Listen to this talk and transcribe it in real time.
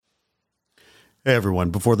Hey everyone,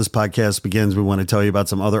 before this podcast begins, we want to tell you about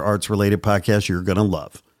some other arts-related podcasts you're going to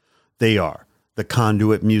love. They are the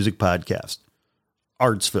Conduit Music Podcast,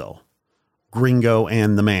 Artsville, Gringo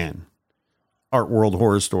and the Man, Art World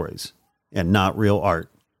Horror Stories, and Not Real Art.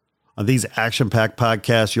 On these action-packed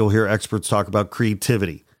podcasts, you'll hear experts talk about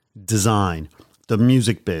creativity, design, the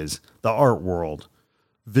music biz, the art world,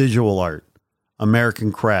 visual art,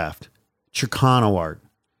 American craft, Chicano art,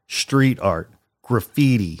 street art,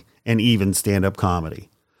 graffiti, and even stand-up comedy.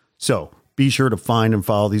 So be sure to find and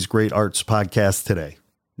follow these great arts podcasts today.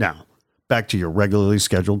 Now, back to your regularly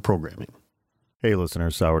scheduled programming. Hey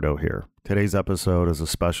listeners, Sourdough here. Today's episode is a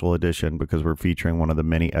special edition because we're featuring one of the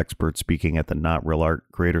many experts speaking at the Not Real Art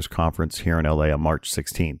Creators Conference here in LA on March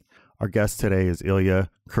 16th. Our guest today is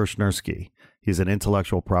Ilya Krasnerski. He's an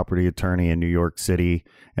intellectual property attorney in New York City,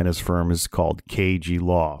 and his firm is called KG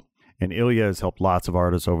Law. And Ilya has helped lots of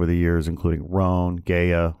artists over the years, including Roan,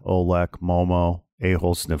 Gaia, Olek, Momo,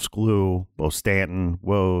 A-Hole Sniffs Glue, Bo Stanton,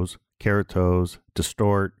 Woes, Keratos,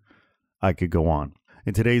 Distort. I could go on.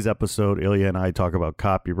 In today's episode, Ilya and I talk about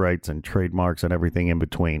copyrights and trademarks and everything in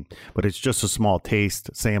between. But it's just a small taste,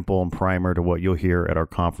 sample, and primer to what you'll hear at our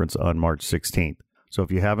conference on March 16th. So if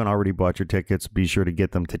you haven't already bought your tickets, be sure to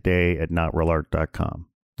get them today at notrealart.com.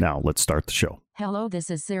 Now, let's start the show. Hello, this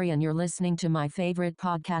is Siri and you're listening to my favorite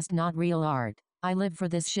podcast, Not Real Art. I live for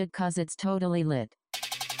this shit cause it's totally lit. Let's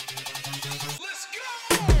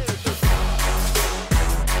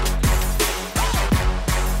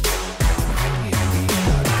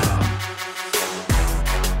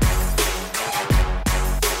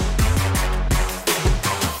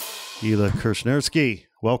go! Ilya Krasnerski,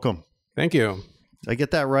 welcome. Thank you. Did I get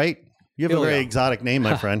that right? You have a very exotic name,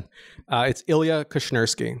 my friend. It's Ilya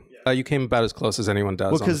Krasnerski. You came about as close as anyone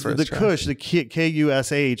does. Well, because the Kush, the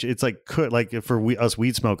Kush, it's like for us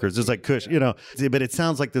weed smokers, it's like Kush, but it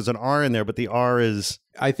sounds like there's an R in there, but the R is...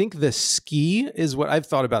 I think the ski is what I've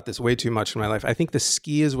thought about this way too much in my life. I think the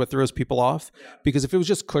ski is what throws people off because if it was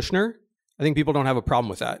just Kushner, I think people don't have a problem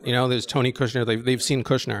with that. You know, there's Tony Kushner, they've seen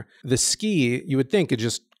Kushner. The ski, you would think it's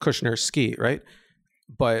just Kushner ski, right?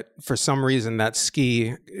 But for some reason, that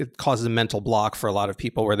ski, it causes a mental block for a lot of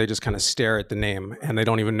people where they just kind of stare at the name and they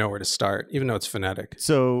don't even know where to start, even though it's phonetic.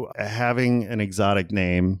 So having an exotic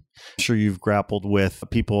name, I'm sure you've grappled with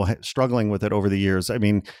people struggling with it over the years. I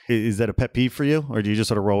mean, is that a pet peeve for you or do you just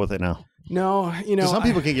sort of roll with it now? No, some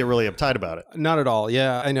people can get really uptight about it. Not at all.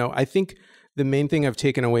 Yeah, I know. I think the main thing I've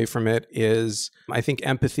taken away from it is, I think,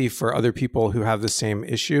 empathy for other people who have the same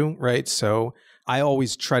issue, right? So I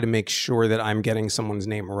always try to make sure that I'm getting someone's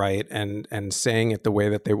name right and saying it the way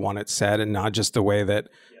that they want it said and not just the way that,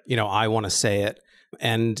 I want to say it.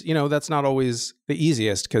 And, that's not always the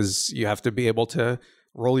easiest because you have to be able to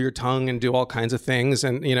roll your tongue and do all kinds of things.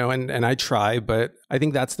 And, and I try, but I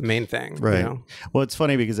think that's the main thing. Right. Well, it's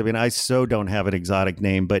funny because, I so don't have an exotic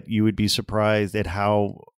name, but you would be surprised at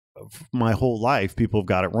how my whole life people have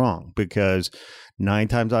got it wrong because 9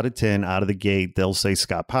 times out of 10 out of the gate, they'll say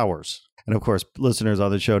Scott Powers. And of course, listeners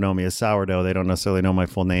on the show know me as Sourdough. They don't necessarily know my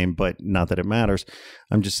full name, but not that it matters.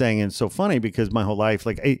 I'm just saying it's so funny because my whole life,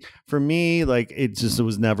 for me, it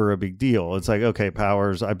was never a big deal. It's like, okay,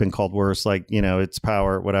 Powers, I've been called worse. It's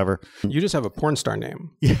Power, whatever. You just have a porn star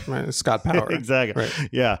name. Yeah. Right? Scott Power. Exactly. Right.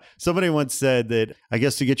 Yeah. Somebody once said that I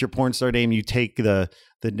guess to get your porn star name, you take the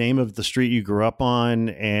name of the street you grew up on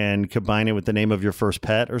and combine it with the name of your first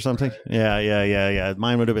pet or something. Right. Yeah.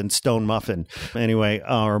 Mine would have been Stone Muffin anyway,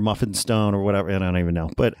 or Muffin Stone or whatever. I don't even know.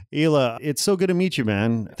 But Ilya, it's so good to meet you,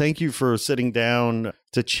 man. Thank you for sitting down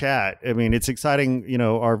to chat. I mean, it's exciting.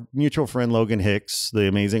 Our mutual friend, Logan Hicks, the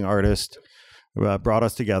amazing artist, brought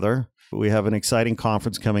us together. We have an exciting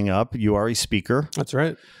conference coming up. You are a speaker. That's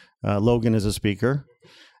right. Logan is a speaker.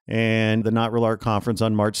 And the Not Real Art Conference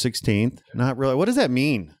on March 16th. Not real. What does that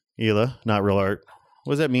mean, Ilya? Not Real Art.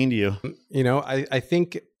 What does that mean to you? I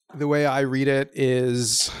think the way I read it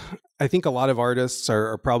is, I think a lot of artists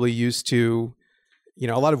are probably used to,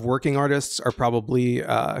 a lot of working artists are probably,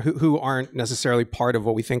 who aren't necessarily part of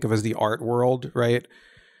what we think of as the art world, right?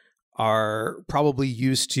 Are probably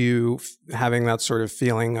used to having that sort of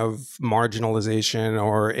feeling of marginalization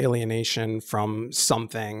or alienation from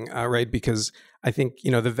something, right? Because I think,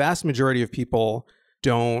 the vast majority of people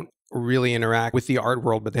don't really interact with the art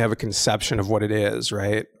world, but they have a conception of what it is,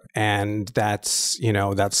 right? And that's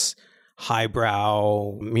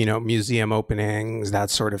highbrow, museum openings, that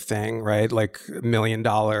sort of thing, right? Like $1 million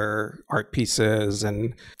art pieces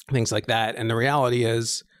and things like that. And the reality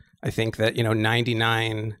is, I think that,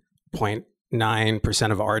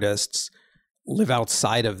 99.9% of artists live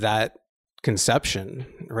outside of that conception,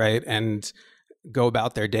 right? And go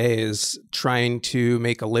about their days trying to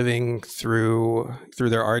make a living through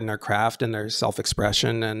their art and their craft and their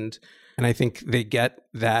self-expression. And I think they get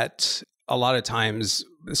that a lot of times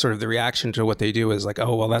sort of the reaction to what they do is like,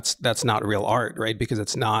 oh, well, that's not real art, right? Because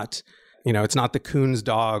it's not, it's not the Coon's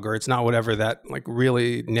dog, or it's not whatever that like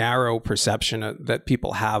really narrow perception that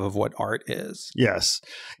people have of what art is. Yes.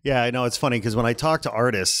 Yeah, I know. It's funny because when I talk to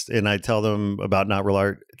artists and I tell them about not real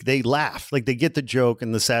art, they laugh. Like they get the joke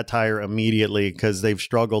and the satire immediately because they've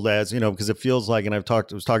struggled because it feels like, and I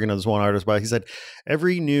was talking to this one artist about it, he said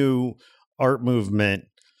every new art movement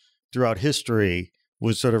throughout history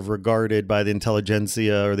was sort of regarded by the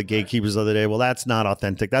intelligentsia or the gatekeepers of the day. Well, that's not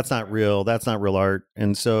authentic. That's not real. That's not real art.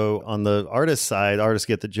 And so on the artist side, artists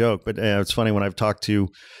get the joke. But it's funny when I've talked to,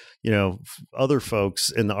 other folks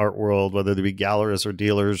in the art world, whether they be gallerists or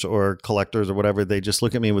dealers or collectors or whatever, they just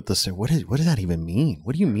look at me with this, what does that even mean?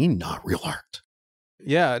 What do you mean not real art?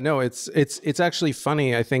 Yeah, no, it's actually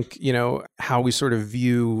funny. I think, how we sort of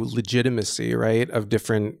view legitimacy, right, of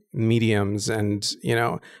different mediums. And,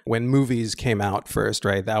 when movies came out first,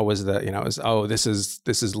 right, that was this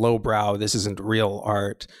is lowbrow. This isn't real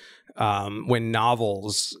art. When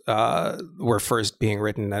novels were first being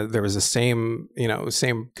written, there was the same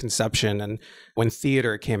conception. And when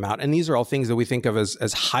theater came out, and these are all things that we think of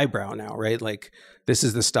as highbrow now, right? Like this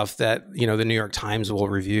is the stuff that, the New York Times will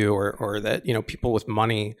review or that, people with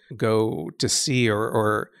money go to see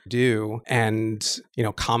or do. And,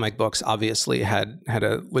 comic books obviously had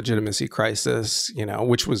a legitimacy crisis,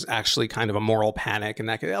 which was actually kind of a moral panic. And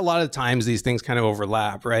that a lot of times these things kind of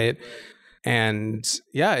overlap, right? And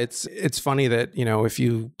yeah, it's funny that, if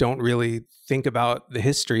you don't really think about the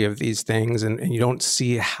history of these things and you don't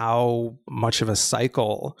see how much of a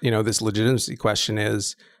cycle, this legitimacy question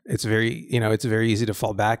is, it's very easy to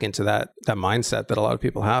fall back into that mindset that a lot of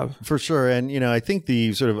people have. For sure. And, I think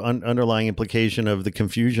the sort of underlying implication of the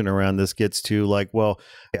confusion around this gets to like, well,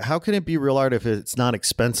 how can it be real art if it's not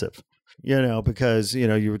expensive? Because,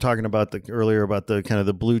 you were talking about earlier about the kind of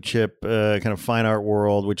the blue chip kind of fine art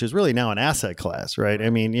world, which is really now an asset class, right?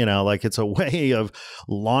 I mean, like it's a way of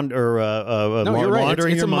laundering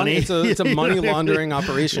your money. It's a money laundering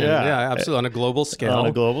operation. Yeah, absolutely. On a global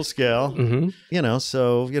scale. Mm-hmm.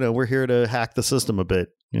 So, we're here to hack the system a bit.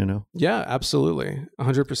 Yeah, absolutely.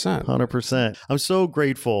 100%. 100%. I'm so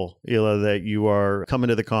grateful, Ela, that you are coming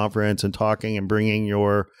to the conference and talking and bringing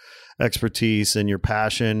your expertise and your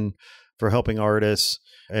passion for helping artists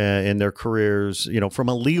in their careers, from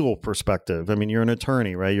a legal perspective. I mean, you're an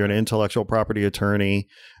attorney, right? You're an intellectual property attorney.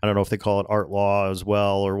 I don't know if they call it art law as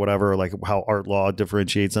well or whatever, like how art law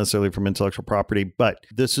differentiates necessarily from intellectual property. But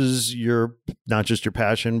this is not just your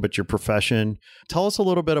passion, but your profession. Tell us a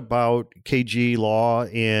little bit about KG Law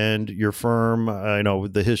and your firm,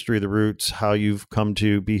 the history, the roots, how you've come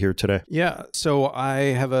to be here today. Yeah. So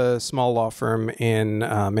I have a small law firm in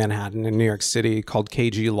Manhattan in New York City called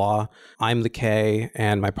KG Law. I'm the K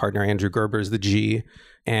and my partner Andrew Gerber is the G.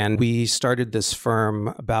 And we started this firm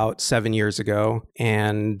about 7 years ago.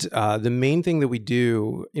 And the main thing that we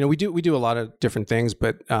do, we do a lot of different things,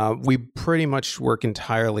 but we pretty much work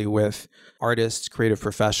entirely with artists, creative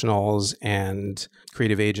professionals, and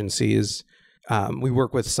creative agencies. We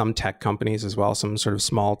work with some tech companies as well, some sort of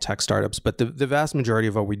small tech startups, but the vast majority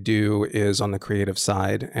of what we do is on the creative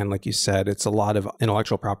side. And like you said, it's a lot of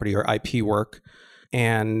intellectual property or IP work.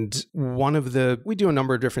 And we do a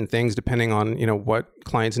number of different things depending on, what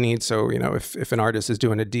clients need. So, if an artist is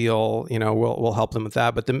doing a deal, we'll help them with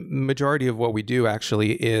that. But the majority of what we do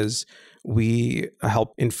actually is we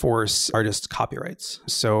help enforce artists' copyrights.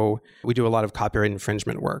 So we do a lot of copyright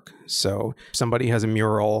infringement work. So somebody has a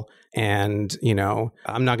mural and,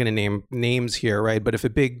 I'm not going to name names here, right? But if a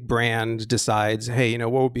big brand decides, hey,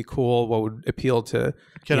 what would be cool? What would appeal to...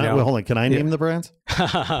 Can I name the brands?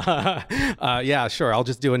 Yeah, sure. I'll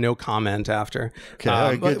just do a no comment after.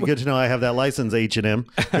 Okay, good to know I have that license, H&M.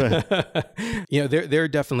 Go ahead. They're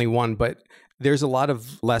definitely one, but there's a lot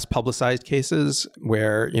of less publicized cases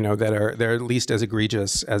where, they're at least as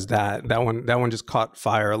egregious as that. That one just caught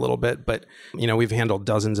fire a little bit, but, we've handled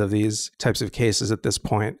dozens of these types of cases at this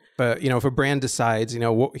point. But, if a brand decides,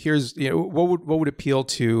 what would appeal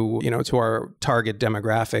to, to our target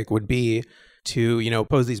demographic would be to,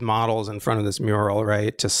 pose these models in front of this mural,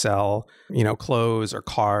 right, to sell, clothes or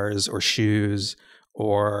cars or shoes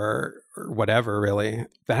or whatever, really.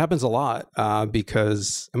 That happens a lot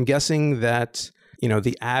because I'm guessing that,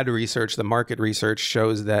 the ad research, the market research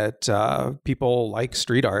shows that people like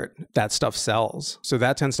street art. That stuff sells. So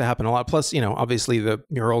that tends to happen a lot. Plus, obviously the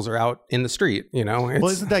murals are out in the street, Well,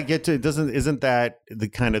 isn't that the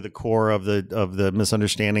kind of the core of the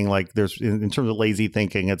misunderstanding? Like there's in terms of lazy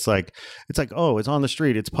thinking, it's like, oh, it's on the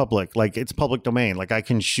street. It's public. Like it's public domain. Like I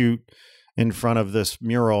can shoot in front of this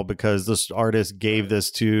mural because this artist gave this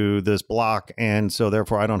to this block. And so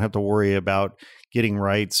therefore I don't have to worry about getting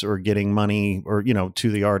rights or getting money or,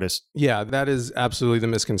 to the artist. Yeah, that is absolutely the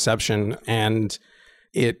misconception. And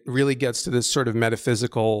it really gets to this sort of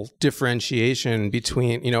metaphysical differentiation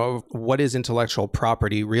between, what is intellectual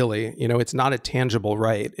property really? It's not a tangible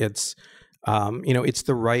right. It's, it's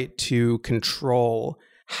the right to control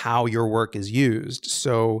how your work is used.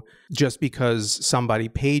 So just because somebody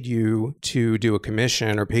paid you to do a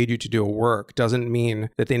commission or paid you to do a work doesn't mean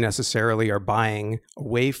that they necessarily are buying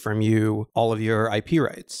away from you all of your IP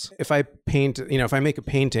rights. If I paint, if I make a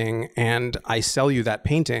painting and I sell you that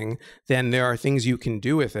painting, then there are things you can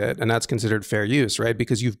do with it, and that's considered fair use, right?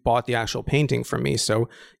 Because you've bought the actual painting from me. So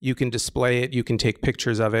you can display it, you can take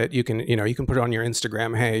pictures of it, you can put it on your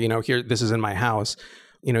Instagram, hey, here, this is in my house.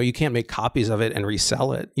 You can't make copies of it and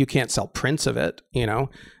resell it. You can't sell prints of it,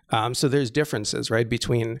 So there's differences, right,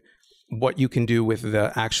 between what you can do with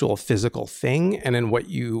the actual physical thing and then what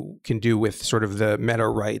you can do with sort of the meta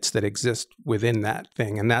rights that exist within that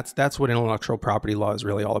thing. And that's what intellectual property law is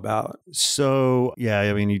really all about. So, yeah,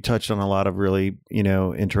 I mean, you touched on a lot of really,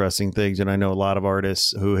 interesting things. And I know a lot of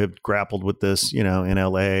artists who have grappled with this, in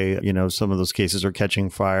LA, some of those cases are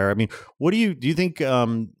catching fire. I mean, what do you think,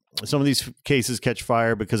 some of these cases catch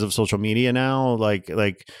fire because of social media now,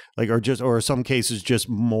 or some cases just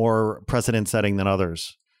more precedent setting than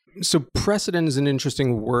others? So precedent is an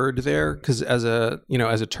interesting word there because as a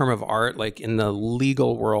term of art, like in the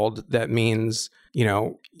legal world, that means,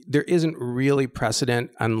 there isn't really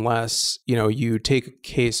precedent unless, you take a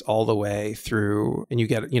case all the way through and you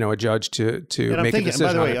get, a judge to make a decision.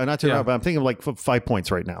 By the way, not to interrupt, but I'm thinking of like 5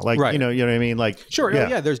 points right now. Like, right. You know what I mean? Like, sure.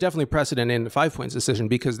 Yeah. There's definitely precedent in the 5 points decision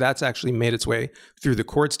because that's actually made its way through the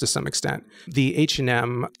courts to some extent. The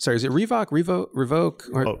H&M, sorry, is it Revoke? Revoke.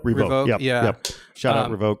 Yep, yeah. Yep. Shout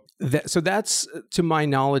out Revoke. So that's, to my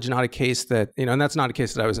knowledge, not a case that, and that's not a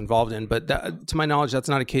case that I was involved in, but to my knowledge, that's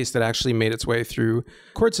not a case that actually made its way through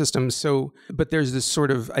court systems. So, but there's this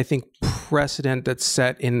sort of, I think, precedent that's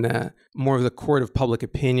set in the more of the court of public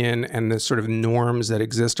opinion and the sort of norms that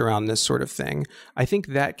exist around this sort of thing. I think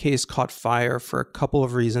that case caught fire for a couple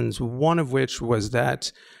of reasons, one of which was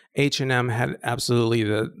that H&M had absolutely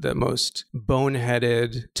the most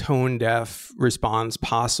boneheaded, tone-deaf response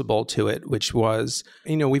possible to it, which was,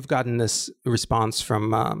 we've gotten this response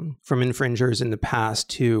from infringers in the past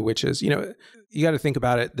too, which is, you got to think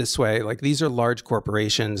about it this way. Like these are large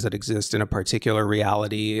corporations that exist in a particular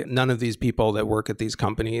reality. None of these people that work at these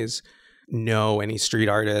companies know any street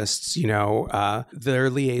artists, their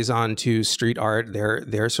liaison to street art,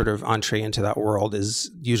 their sort of entree into that world is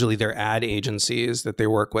usually their ad agencies that they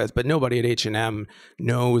work with, but nobody at H&M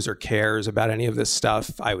knows or cares about any of this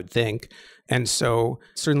stuff, I would think. And so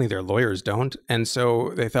certainly their lawyers don't. And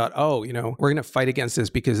so they thought, we're going to fight against this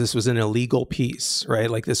because this was an illegal piece, right?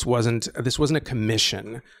 Like this wasn't a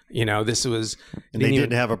commission, this was. And they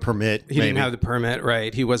didn't have a permit. He didn't have the permit,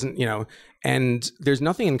 right? He wasn't, and there's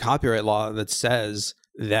nothing in copyright law that says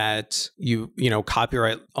that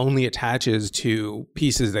copyright only attaches to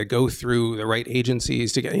pieces that go through the right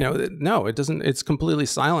agencies to get, no, it doesn't. It's completely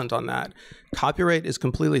silent on that. Copyright is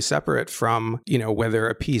completely separate from, whether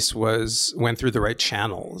a piece went through the right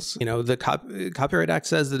channels. The Copyright Act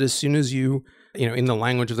says that as soon as you, in the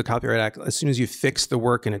language of the Copyright Act, as soon as you fix the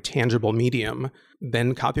work in a tangible medium,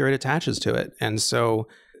 then copyright attaches to it. And so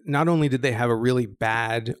not only did they have a really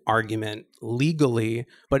bad argument legally,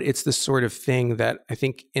 but it's the sort of thing that I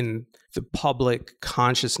think in the public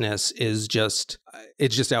consciousness is just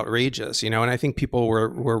outrageous, and I think people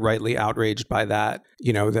were rightly outraged by that,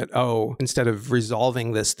 that, instead of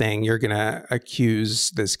resolving this thing, you're going to accuse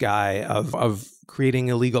this guy of creating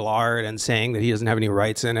illegal art and saying that he doesn't have any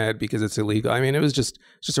rights in it because it's illegal. I mean, it was just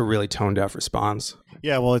a really tone deaf response.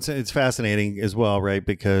 Yeah, well, it's fascinating as well, right?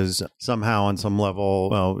 Because somehow on some level,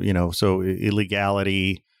 so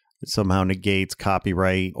illegality somehow negates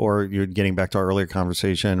copyright, or you're getting back to our earlier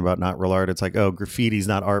conversation about not real art. It's like, oh, graffiti's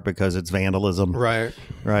not art because it's vandalism. Right.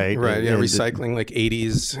 Right. Yeah. Recycling like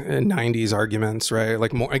 80s and 90s arguments, right?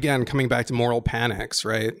 Like more, again, coming back to moral panics,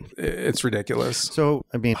 right? It's ridiculous. So,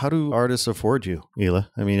 I mean, how do artists afford you, Hila?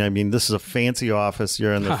 I mean, this is a fancy office.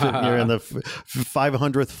 You're in the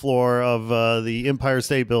 500th floor of the Empire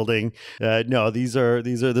State Building. No, this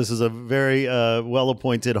is a very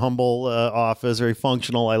well-appointed, humble office, very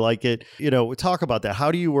functional. I like it. Talk about that.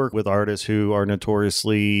 How do you work with artists who are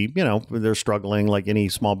notoriously, they're struggling like any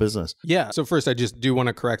small business? Yeah. So first, I just do want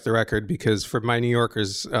to correct the record, because for my New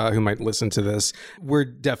Yorkers who might listen to this, we're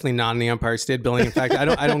definitely not in the Empire State Building. In fact,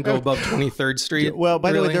 I don't go above 23rd Street. Well,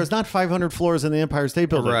 by the way, there's not 500 floors in the Empire State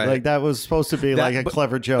Building. Right. Like that was supposed to be like a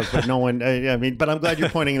clever joke, but no one. But I'm glad you're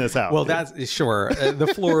pointing this out. Well, that's sure. The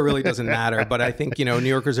floor really doesn't matter, but I think New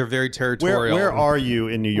Yorkers are very territorial. Where are you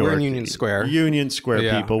in New York? We're in Union Square. Union Square,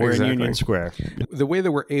 Yeah, people. We're exactly. in Union Square. The way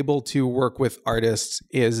that we're able to work with artists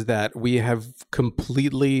is that we have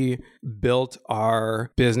completely built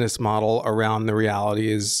our business model around the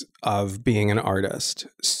realities of being an artist.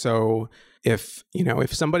 So if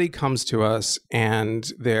somebody comes to us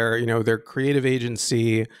and they're creative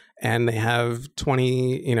agency and they have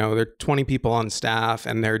 20 people on staff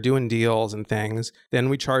and they're doing deals and things, then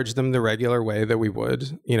we charge them the regular way that we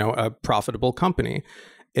would, a profitable company.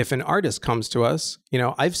 If an artist comes to us,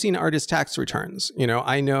 I've seen artist tax returns.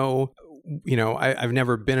 I know, I've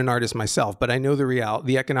never been an artist myself, but I know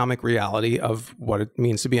the economic reality of what it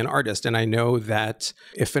means to be an artist. And I know that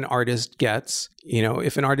if an artist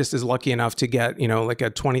is lucky enough to get, like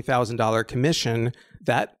a $20,000 commission,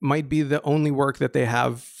 that might be the only work that they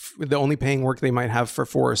have, the only paying work they might have for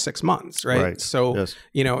 4 or 6 months. Right. So, yes.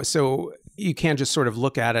 So you can't just sort of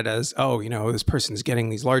look at it as, this person's getting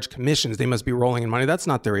these large commissions, they must be rolling in money. That's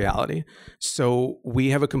not the reality. So we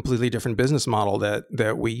have a completely different business model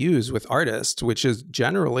that we use with artists, which is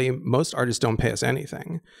generally most artists don't pay us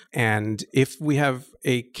anything. And if we have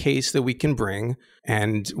a case that we can bring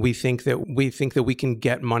and we think that we can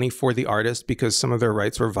get money for the artist because some of their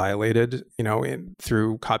rights were violated,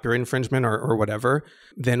 through copyright infringement or whatever,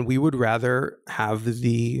 then we would rather have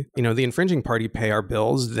the infringing party pay our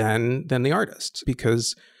bills than the artist.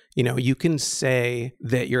 Because you can say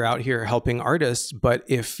that you're out here helping artists, but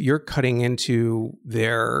if you're cutting into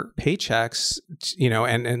their paychecks,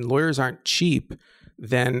 and lawyers aren't cheap,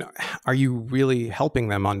 then are you really helping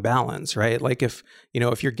them on balance, right? Like if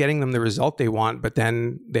you're getting them the result they want, but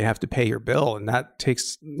then they have to pay your bill, and that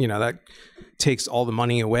takes all the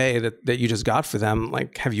money away that you just got for them,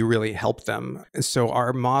 like, have you really helped them? And so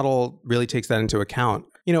our model really takes that into account.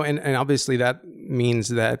 And obviously that means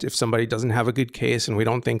that if somebody doesn't have a good case and we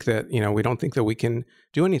don't think that we can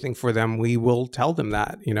do anything for them, we will tell them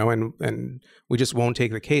that, and we just won't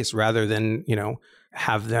take the case rather than,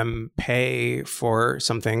 have them pay for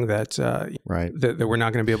something that right. that we're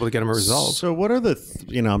not going to be able to get them a result. So what are the,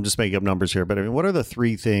 I'm just making up numbers here, but I mean, what are the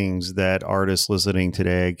 3 things that artists listening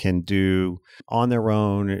today can do on their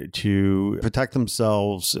own to protect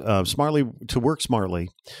themselves smartly, to work smartly,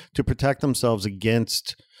 to protect themselves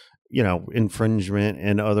against infringement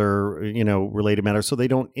and other, related matters, so they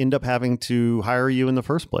don't end up having to hire you in the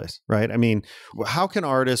first place, right? I mean, how can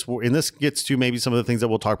artists, and this gets to maybe some of the things that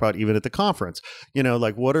we'll talk about even at the conference,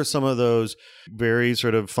 like what are some of those very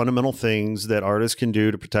sort of fundamental things that artists can do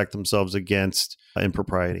to protect themselves against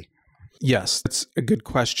impropriety? Yes, that's a good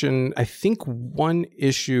question. I think one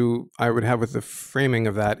issue I would have with the framing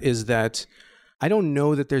of that is that I don't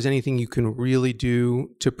know that there's anything you can really do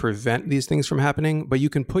to prevent these things from happening, but you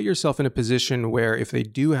can put yourself in a position where if they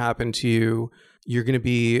do happen to you, you're going to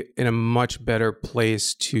be in a much better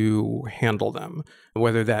place to handle them.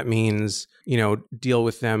 Whether that means, deal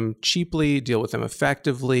with them cheaply, deal with them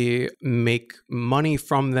effectively, make money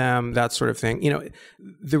from them, that sort of thing.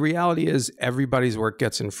 The reality is everybody's work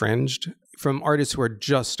gets infringed, from artists who are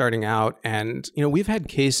just starting out. And, we've had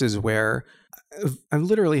cases where I've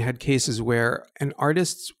literally had cases where an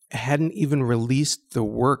artist hadn't even released the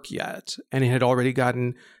work yet, and it had already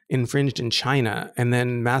gotten infringed in China and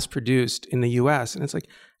then mass produced in the US. And it's like,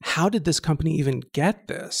 how did this company even get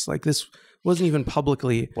this? Like, this wasn't even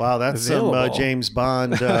publicly that's available. Some James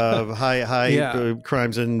Bond high Yeah.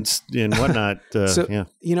 Crimes and whatnot.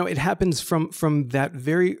 It happens from that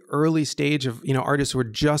very early stage of artists who are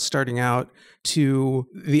just starting out. to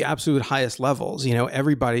the absolute highest levels.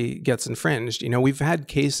 Everybody gets infringed. We've had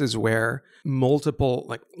cases where multiple,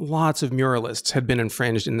 like lots of muralists had been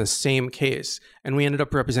infringed in the same case. And we ended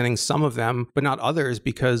up representing some of them, but not others,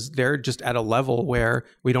 because they're just at a level where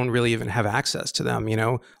we don't really even have access to them,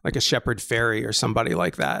 like a Shepard Fairey or somebody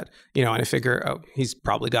like that. And I figure, oh, he's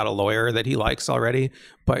probably got a lawyer that he likes already.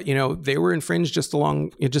 But, they were infringed just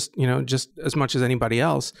as much as anybody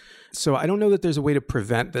else. So I don't know that there's a way to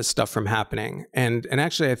prevent this stuff from happening. And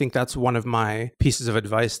actually, I think that's one of my pieces of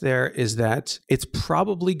advice there, is that it's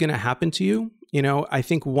probably going to happen to you. I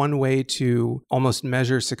think one way to almost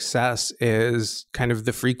measure success is kind of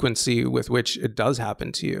the frequency with which it does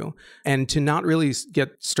happen to you, and to not really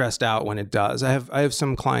get stressed out when it does. I have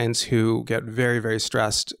some clients who get very, very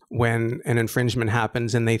stressed when an infringement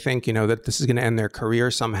happens, and they think, that this is going to end their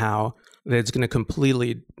career somehow, that it's going to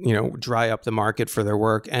completely, dry up the market for their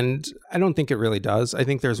work. And I don't think it really does. I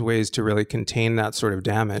think there's ways to really contain that sort of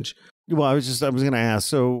damage. Well, I was going to ask.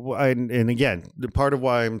 So, and again, the part of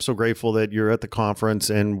why I'm so grateful that you're at the conference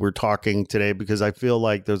and we're talking today, because I feel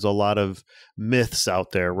like there's a lot of myths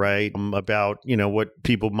out there, right? About, what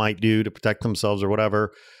people might do to protect themselves or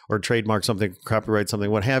whatever, or trademark something, copyright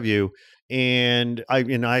something, what have you. And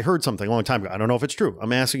I heard something a long time ago. I don't know if it's true.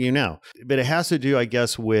 I'm asking you now, but it has to do, I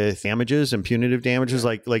guess, with damages and punitive damages.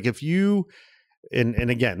 Like if you, and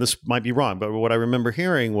again, this might be wrong, but what I remember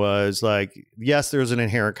hearing was like, yes, there's an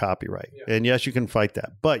inherent copyright, and yes, you can fight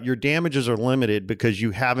that, but your damages are limited because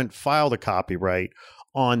you haven't filed a copyright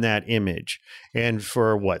on that image. And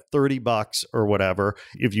for what, $30 or whatever,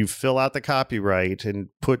 if you fill out the copyright and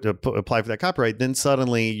apply for that copyright, then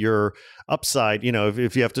suddenly your upside,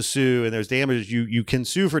 if you have to sue and there's damages, you can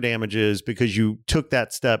sue for damages because you took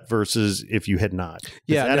that step versus if you had not.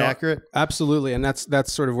 Is that accurate? Absolutely. And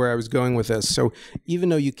that's sort of where I was going with this. So even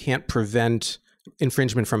though you can't prevent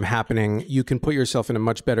infringement from happening, you can put yourself in a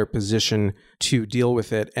much better position to deal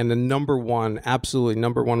with it. And the absolutely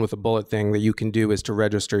number one with a bullet thing that you can do is to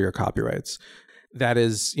register your copyrights. That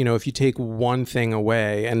is, if you take one thing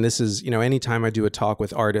away, and this is, anytime I do a talk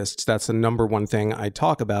with artists, that's the number one thing I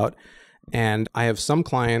talk about. And I have some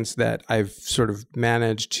clients that I've sort of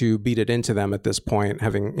managed to beat it into them at this point,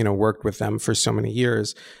 having, worked with them for so many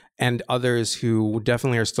years, and others who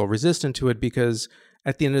definitely are still resistant to it because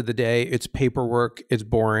at the end of the day, it's paperwork, it's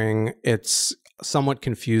boring, it's somewhat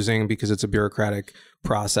confusing because it's a bureaucratic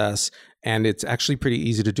process, and it's actually pretty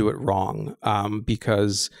easy to do it wrong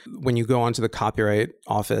because when you go onto the Copyright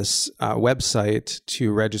Office website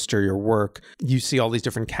to register your work, you see all these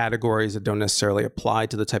different categories that don't necessarily apply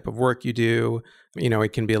to the type of work you do.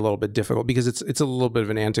 It can be a little bit difficult because it's a little bit of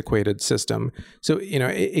an antiquated system. So,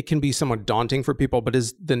 it can be somewhat daunting for people, but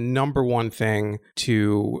is the number one thing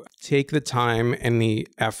to take the time and the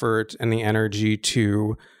effort and the energy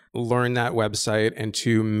to learn that website and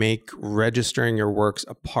to make registering your works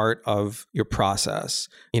a part of your process.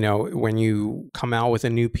 When you come out with a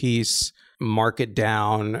new piece, mark it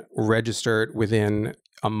down, register it within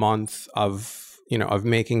a month of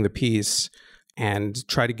making the piece, and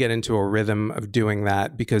try to get into a rhythm of doing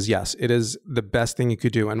that, because yes, it is the best thing you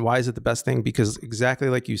could do. And why is it the best thing? Because exactly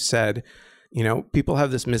like you said, people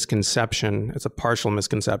have this misconception. It's a partial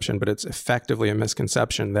misconception, but it's effectively a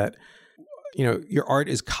misconception that, your art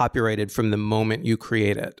is copyrighted from the moment you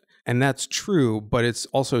create it. And that's true, but it's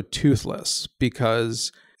also toothless,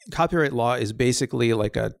 because copyright law is basically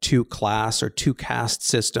like a two-class or two-caste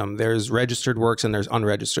system. There's registered works and there's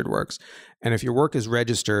unregistered works. And if your work is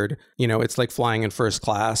registered, it's like flying in first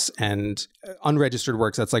class, and unregistered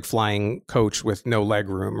works, that's like flying coach with no leg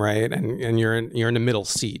room, right? And you're in the middle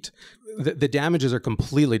seat. The damages are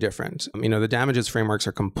completely different. The damages frameworks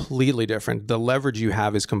are completely different. The leverage you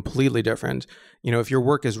have is completely different. If your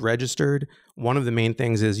work is registered, one of the main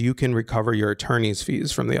things is you can recover your attorney's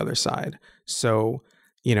fees from the other side. So,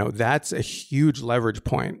 that's a huge leverage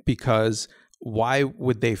point, because why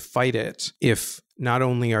would they fight it if not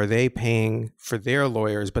only are they paying for their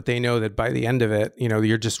lawyers, but they know that by the end of it,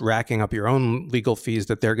 you're just racking up your own legal fees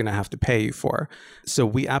that they're going to have to pay you for. So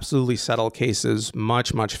we absolutely settle cases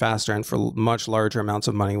much, much faster and for much larger amounts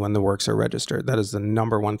of money when the works are registered. That is the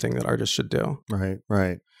number one thing that artists should do.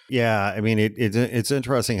 Right. Yeah, it's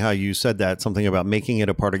interesting how you said that, something about making it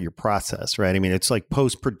a part of your process, right? It's like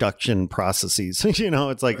post-production processes.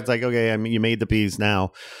 It's like okay, you made the piece,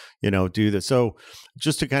 now, do this. So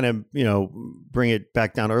just to kind of, bring it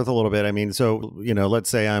back down to earth a little bit. I mean, so, let's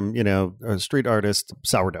say I'm, a street artist,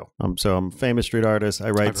 sourdough. So I'm a famous street artist. I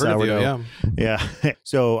write I've heard sourdough. of you, Yeah.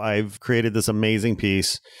 So I've created this amazing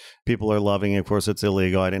piece. People are loving it. Of course, it's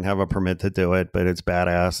illegal. I didn't have a permit to do it, but it's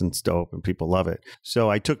badass and it's dope and people love it.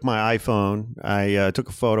 So I took my iPhone. I took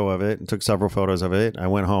a photo of it and took several photos of it. I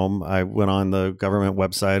went home. I went on the government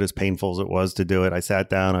website, as painful as it was to do it. I sat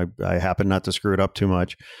down. I happened not to screw it up too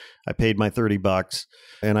much. I paid my $30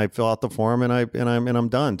 and I fill out the form and I'm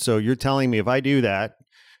done. So you're telling me if I do that,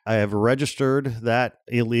 I have registered that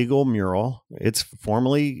illegal mural. It's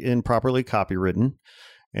formally and properly copywritten.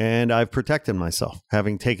 And I've protected myself,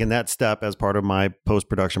 having taken that step as part of my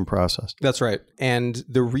post-production process. That's right. And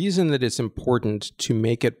the reason that it's important to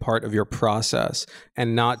make it part of your process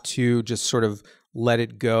and not to just sort of let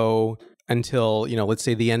it go until, let's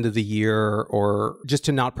say the end of the year, or just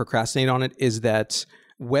to not procrastinate on it, is that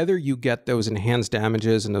whether you get those enhanced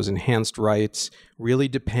damages and those enhanced rights really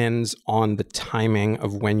depends on the timing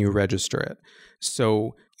of when you register it.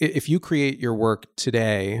 So if you create your work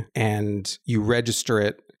today and you register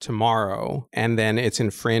it tomorrow and then it's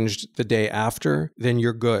infringed the day after, then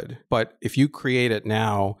you're good. But if you create it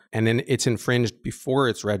now and then it's infringed before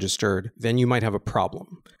it's registered, then you might have a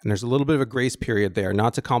problem. And there's a little bit of a grace period there,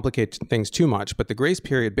 not to complicate things too much, but the grace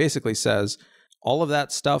period basically says, all of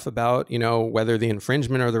that stuff about, whether the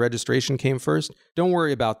infringement or the registration came first, don't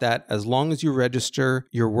worry about that as long as you register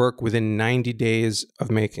your work within 90 days of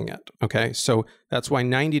making it. Okay. So that's why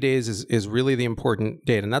 90 days is really the important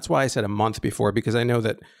date. And that's why I said a month before, because I know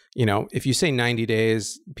that, if you say 90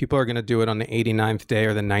 days, people are going to do it on the 89th day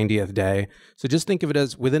or the 90th day. So just think of it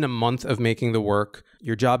as within a month of making the work,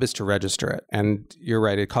 your job is to register it. And you're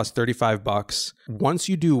right, it costs $35. Once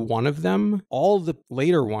you do one of them, all the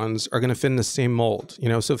later ones are going to fit in the same mold.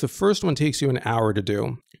 So if the first one takes you an hour to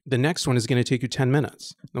do, the next one is going to take you 10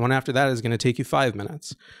 minutes. The one after that is going to take you 5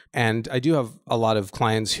 minutes. And I do have a lot of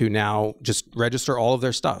clients who now just register all of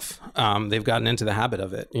their stuff. They've gotten into the habit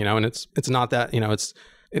of it, and it's not that,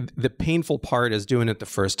 the painful part is doing it the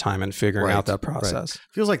first time and figuring out that process.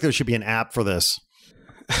 Right. Feels like there should be an app for this.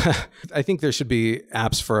 I think there should be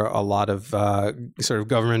apps for a lot of sort of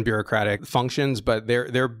government bureaucratic functions, but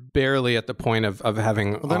they're barely at the point of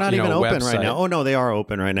having. Well, they're not even open right now. Oh no, they are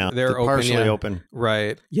open right now. They're open, partially open.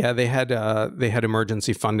 Right? Yeah, they had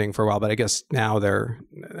emergency funding for a while, but I guess now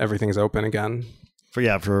everything's open again. For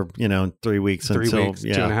 3 weeks 3 weeks,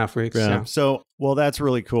 2.5 weeks. Yeah. So, well, that's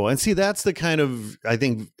really cool. And see, that's the kind of, I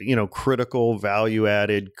think, critical, value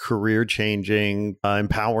added, career changing,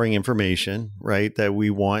 empowering information, right, that we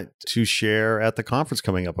want to share at the conference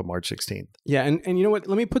coming up on March 16th. Yeah. And you know what?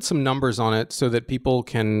 Let me put some numbers on it so that people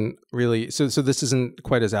can really, so this isn't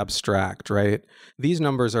quite as abstract, right? These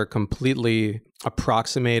numbers are completely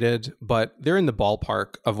approximated, but they're in the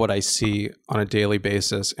ballpark of what I see on a daily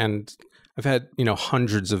basis. And I've had,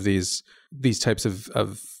 hundreds of these types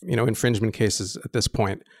of infringement cases at this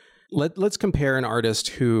point. Let's compare an artist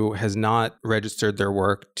who has not registered their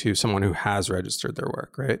work to someone who has registered their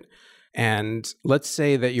work, right? And let's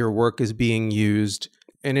say that your work is being used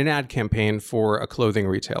in an ad campaign for a clothing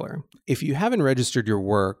retailer. If you haven't registered your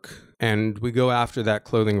work and we go after that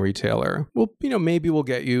clothing retailer, well, maybe we'll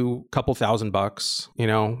get you a couple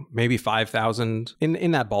 $1,000, maybe 5,000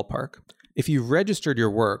 in that ballpark. If you've registered your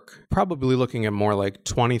work, probably looking at more like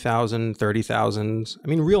 20,000, 30,000. I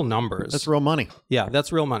mean, real numbers. That's real money. Yeah,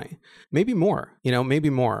 that's real money. Maybe more, maybe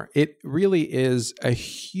more. It really is a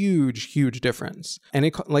huge, huge difference. And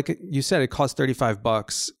it, like you said, it costs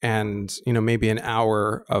 $35 and, maybe an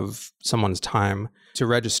hour of someone's time to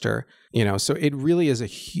register. So it really is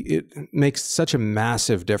it makes such a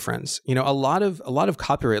massive difference. A lot of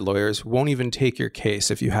copyright lawyers won't even take your case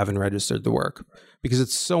if you haven't registered the work, because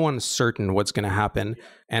it's so uncertain what's going to happen.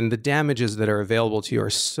 And the damages that are available to you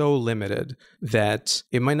are so limited that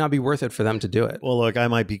it might not be worth it for them to do it. Well, look, I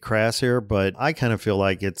might be crass here, but I kind of feel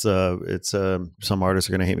like it's some artists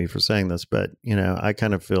are going to hate me for saying this, but, I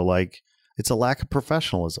kind of feel like it's a lack of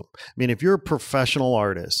professionalism. I mean, if you're a professional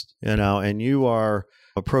artist, and you are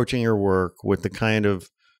approaching your work with the kind of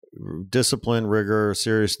discipline, rigor,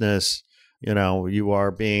 seriousness, you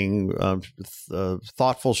are being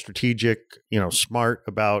thoughtful, strategic, smart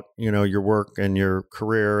about, your work and your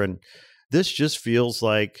career. And this just feels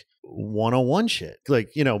like 101 shit. Like,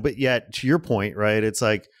 but yet to your point, right? It's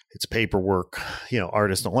like, it's paperwork.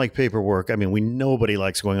 Artists don't like paperwork. I mean, nobody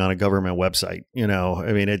likes going on a government website.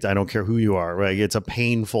 I don't care who you are, right? It's a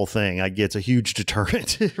painful thing. It's a huge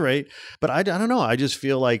deterrent, right? But I don't know. I just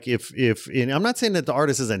feel like if I'm not saying that the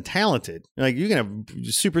artist isn't talented. Like, you can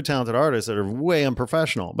have super talented artists that are way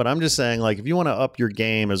unprofessional. But I'm just saying, like, if you want to up your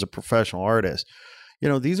game as a professional artist,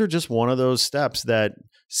 these are just one of those steps that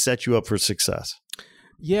set you up for success.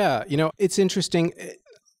 Yeah, it's interesting.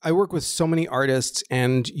 I work with so many artists,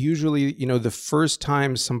 and usually, the first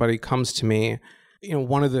time somebody comes to me,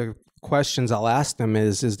 one of the questions I'll ask them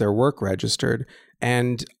is their work registered?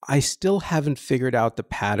 And I still haven't figured out the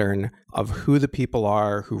pattern of who the people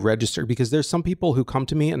are who registered, because there's some people who come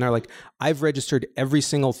to me and they're like, I've registered every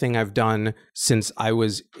single thing I've done since I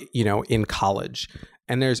was, in college.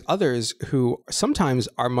 And there's others who sometimes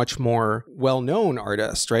are much more well-known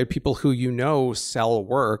artists, right? People who sell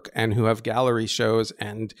work and who have gallery shows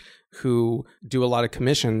and who do a lot of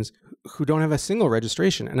commissions, who don't have a single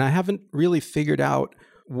registration. And I haven't really figured out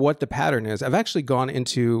what the pattern is. I've actually gone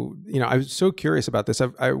into, I was so curious about this.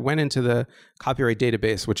 I went into the copyright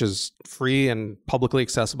database, which is free and publicly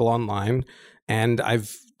accessible online. And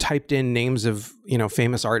I've typed in names of,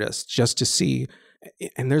 famous artists just to see.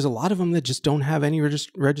 And there's a lot of them that just don't have any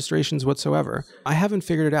registrations whatsoever. I haven't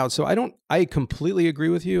figured it out. So I completely agree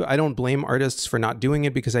with you. I don't blame artists for not doing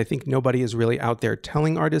it, because I think nobody is really out there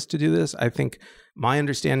telling artists to do this. I think my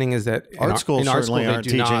understanding is that art schools certainly aren't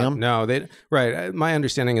teaching them. No, right. My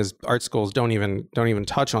understanding is art schools don't even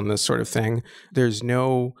touch on this sort of thing. There's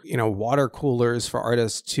no, water coolers for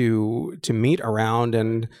artists to meet around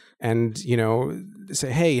and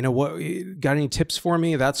say, hey, what, got any tips for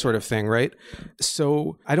me? That sort of thing, right?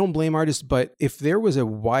 So I don't blame artists, but if there was a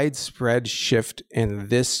widespread shift in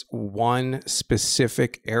this one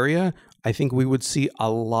specific area, I think we would see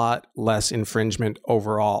a lot less infringement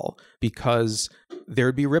overall, because there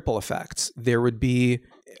would be ripple effects. There would be,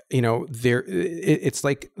 it's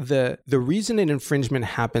like the reason an infringement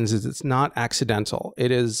happens is it's not accidental.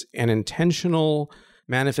 It is an intentional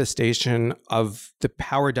manifestation of the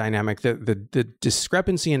power dynamic, the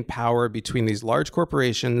discrepancy in power between these large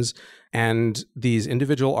corporations and these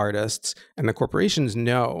individual artists. And the corporations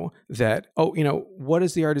know that, what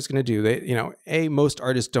is the artist going to do? They, A, most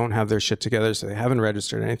artists don't have their shit together, so they haven't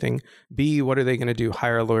registered anything. B, what are they going to do?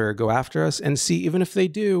 Hire a lawyer, go after us? And C, even if they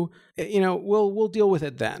do, we'll deal with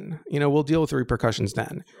it then. We'll deal with the repercussions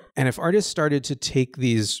then. And if artists started to take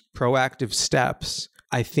these proactive steps,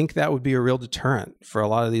 I think that would be a real deterrent for a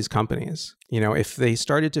lot of these companies. If they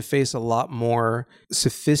started to face a lot more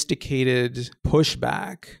sophisticated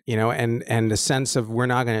pushback, and a sense of we're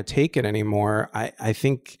not going to take it anymore, I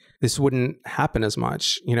think this wouldn't happen as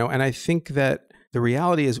much, and I think that the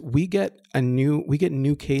reality is we get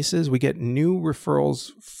new cases, we get new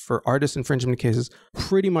referrals for artist infringement cases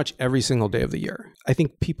pretty much every single day of the year. I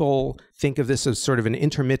think people think of this as sort of an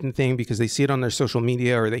intermittent thing because they see it on their social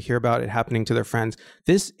media or they hear about it happening to their friends.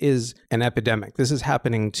 This is an epidemic. This is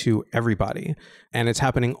happening to everybody, and it's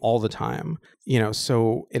happening all the time.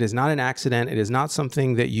 So it is not an accident. It is not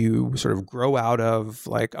something that you sort of grow out of,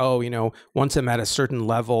 like, once I'm at a certain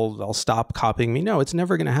level, they'll stop copying me. No, it's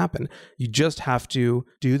never going to happen. You just have to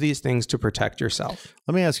do these things to protect yourself.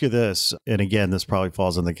 Let me ask you this. And again, this probably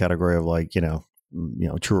falls in the category of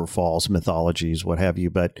true or false mythologies, what have you.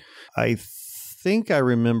 But I think I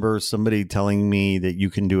remember somebody telling me that you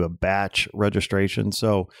can do a batch registration.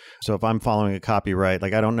 So if I'm following a copyright,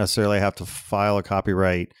 like I don't necessarily have to file a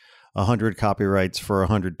copyright, 100 copyrights for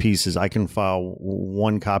 100 pieces. I can file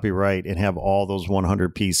one copyright and have all those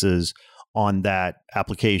 100 pieces on that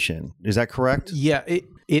application. Is that correct? Yeah,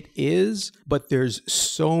 it is, but there's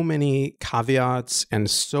so many caveats and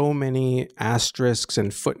so many asterisks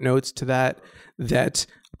and footnotes to that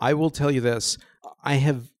I will tell you this. I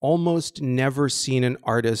have almost never seen an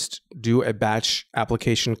artist do a batch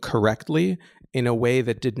application correctly in a way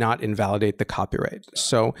that did not invalidate the copyright.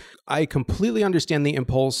 So I completely understand the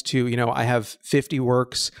impulse to, I have 50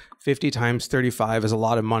 works, 50 times 35 is a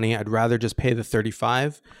lot of money. I'd rather just pay the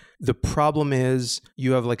 35. The problem is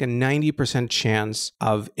you have like a 90% chance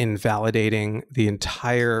of invalidating the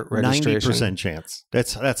entire registration. 90% chance.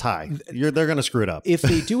 That's high. They're going to screw it up. If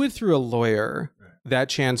they do it through a lawyer, that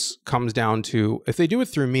chance comes down to, if they do it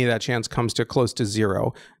through me, that chance comes to close to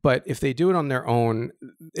zero. But if they do it on their own,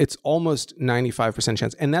 it's almost 95%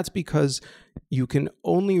 chance. And that's because you can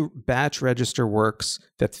only batch register works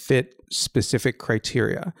that fit specific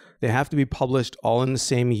criteria. They have to be published all in the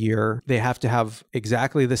same year. They have to have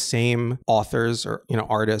exactly the same authors or,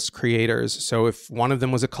 artists, creators. So if one of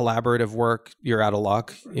them was a collaborative work, you're out of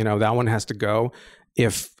luck. That one has to go.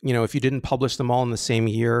 If you didn't publish them all in the same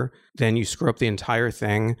year, then you screw up the entire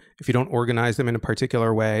thing. If you don't organize them in a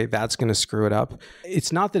particular way, that's going to screw it up.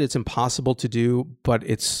 It's not that it's impossible to do, but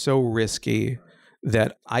it's so risky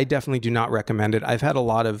that I definitely do not recommend it. I've had a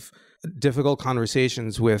lot of difficult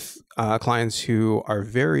conversations with clients who are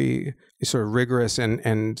very sort of rigorous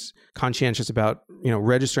and conscientious about,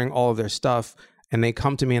 registering all of their stuff. and they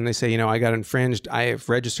come to me and they say, I got infringed. I have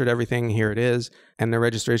registered everything. Here it is. And the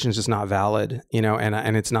registration is just not valid,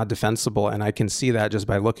 and it's not defensible. And I can see that just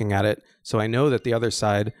by looking at it. So I know that the other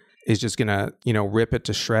side is just going to, rip it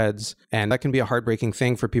to shreds. And that can be a heartbreaking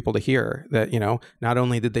thing for people to hear that, not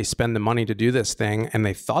only did they spend the money to do this thing and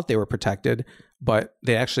they thought they were protected, but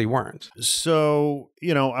they actually weren't. So,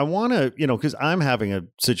 I want to, because I'm having a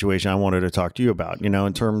situation I wanted to talk to you about,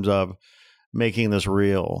 in terms of making this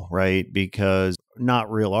real, right? Because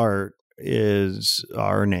Not Real Art is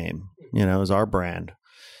our name, is our brand.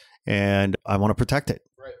 And I want to protect it.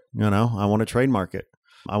 Right. I want to trademark it.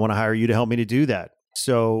 I want to hire you to help me to do that.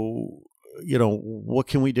 So, what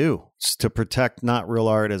can we do to protect Not Real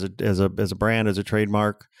Art as a brand, as a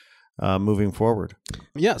trademark, moving forward?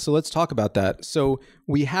 Yeah, so let's talk about that. So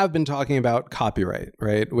we have been talking about copyright,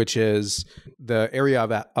 right, which is the area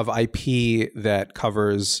of IP that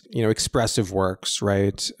covers, expressive works,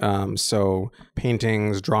 right? So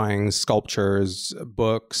paintings, drawings, sculptures,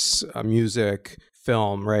 books, music,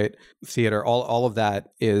 film, right? Theater, all of that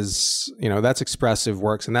is, that's expressive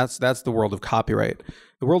works, and that's the world of copyright.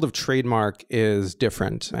 The world of trademark is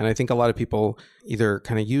different. And I think a lot of people either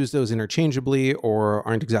kind of use those interchangeably or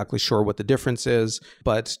aren't exactly sure what the difference is.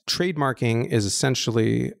 But trademarking is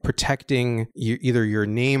essentially protecting either your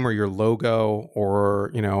name or your logo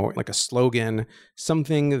or, like a slogan,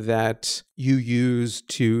 something that you use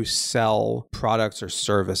to sell products or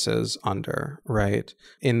services under, right?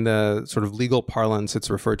 In the sort of legal parlance,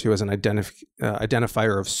 it's referred to as an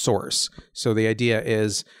identifier of source. So the idea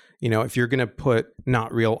is, if you're going to put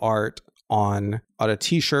Not Real Art on a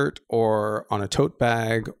t-shirt or on a tote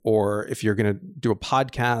bag, or if you're going to do a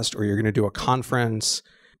podcast or you're going to do a conference,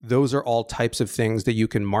 those are all types of things that you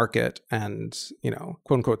can market and,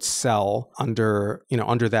 quote unquote, sell under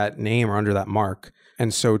that name or under that mark.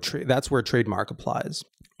 And so that's where trademark applies.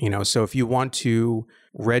 So if you want to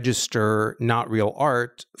register Not Real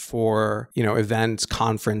Art for, events,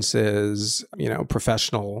 conferences,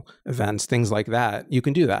 professional events, things like that, you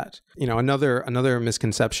can do that. Another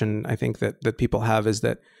misconception I think that people have is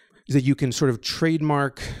that you can sort of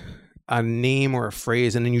trademark a name or a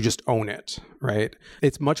phrase and then you just own it, right?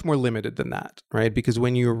 It's much more limited than that, right? Because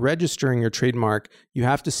when you're registering your trademark, you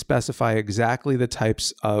have to specify exactly the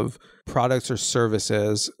types of products or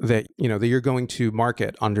services that, that you're going to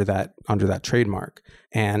market under that trademark.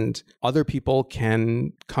 And other people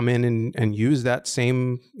can come in and use that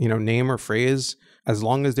same, name or phrase as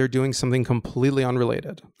long as they're doing something completely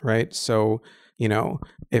unrelated, right? So,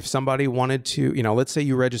 if somebody wanted to, let's say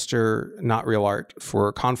you register Not Real Art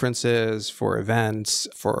for conferences, for events,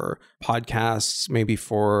 for podcasts, maybe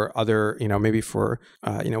for other,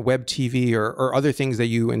 web TV or other things that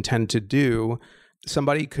you intend to do.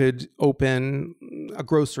 Somebody could open a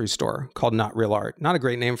grocery store called Not Real Art. Not a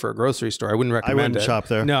great name for a grocery store. I wouldn't recommend it. I wouldn't shop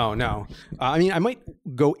there. No. I might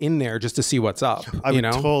go in there just to see what's up. I would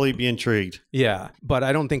totally be intrigued. Yeah, but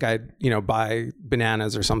I don't think I'd buy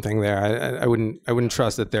bananas or something there. I wouldn't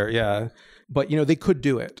trust it there. Yeah, but they could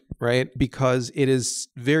do it, right? Because it is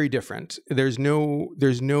very different. There's no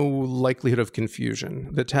likelihood of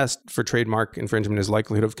confusion. The test for trademark infringement is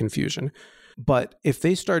likelihood of confusion. But if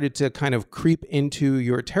they started to kind of creep into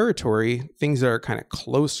your territory, things that are kind of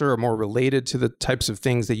closer or more related to the types of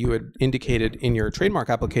things that you had indicated in your trademark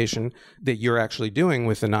application that you're actually doing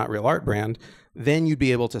with the Not Real Art brand, then you'd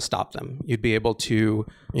be able to stop them. You'd be able to,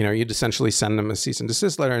 you'd essentially send them a cease and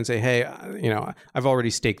desist letter and say, hey, I've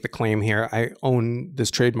already staked the claim here. I own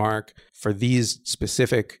this trademark for these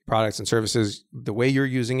specific products and services. The way you're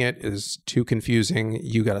using it is too confusing.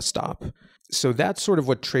 You got to stop. So that's sort of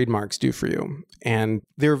what trademarks do for you. And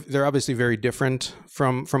they're obviously very different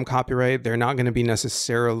from copyright. They're not going to be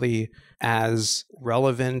necessarily as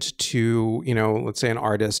relevant to, let's say an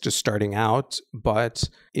artist just starting out. But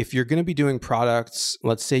if you're going to be doing products,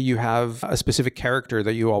 let's say you have a specific character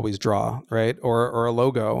that you always draw, right? Or a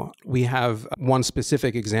logo. We have one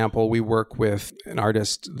specific example. We work with an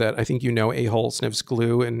artist that I think A-Hole Sniffs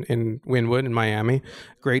Glue in Wynwood in Miami.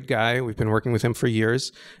 Great guy. We've been working with him for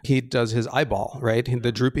years. He does his eyeball, right?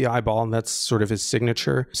 The droopy eyeball, and that's sort of his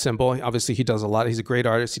signature symbol. Obviously, he does a lot. He's a great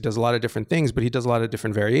artist. He does a lot of different things, but he does a lot of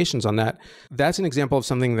different variations on that. That's an example of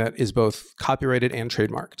something that is both copyrighted and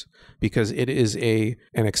trademarked because it is an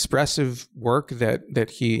expressive work that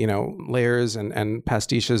he, layers and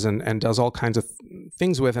pastiches and does all kinds of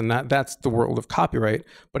things with. And that's the world of copyright.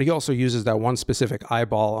 But he also uses that one specific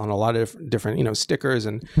eyeball on a lot of different, stickers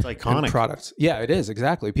and, it's iconic. and products. Yeah, it is.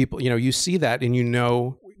 Exactly. People, you see that and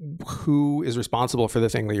who is responsible for the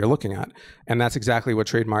thing that you're looking at. And that's exactly what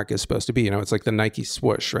trademark is supposed to be. It's like the Nike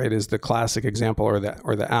swoosh, right, is the classic example, or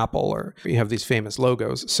the Apple, or you have these famous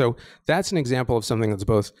logos. So that's an example of something that's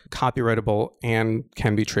both copyrightable and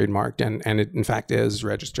can be trademarked. And it, in fact, is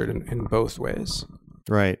registered in both ways.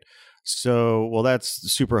 Right. So, well,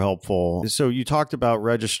 that's super helpful. So you talked about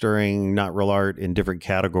registering Not Real Art in different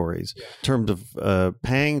categories. In terms of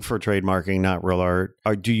paying for trademarking Not Real Art,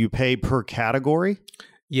 do you pay per category?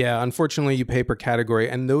 Yeah, unfortunately, you pay per category,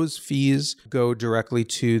 and those fees go directly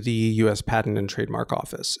to the U.S. Patent and Trademark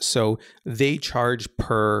Office. So they charge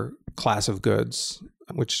per class of goods,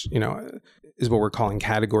 which, is what we're calling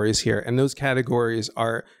categories here. And those categories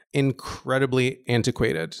are incredibly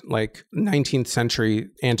antiquated, like 19th century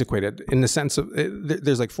antiquated, in the sense of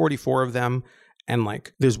there's like 44 of them. And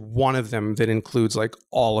like there's one of them that includes like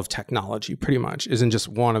all of technology, pretty much, isn't just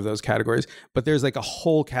one of those categories. But there's like a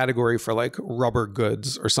whole category for like rubber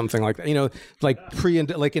goods or something like that, like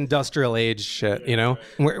like industrial age shit,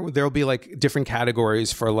 where there'll be like different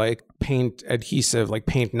categories for like paint adhesive, like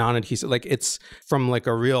paint non-adhesive. Like it's from like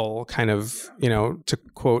a real kind of, to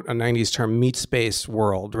quote a 90s term, meat space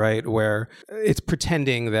world, right? Where it's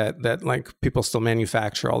pretending that like people still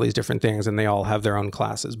manufacture all these different things and they all have their own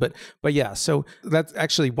classes. But yeah, so that's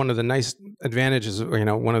actually one of the nice advantages,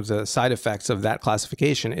 one of the side effects of that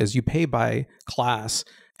classification is you pay by class.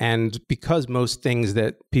 And because most things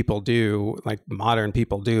that people do, like modern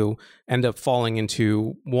people do, end up falling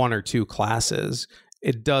into one or two classes,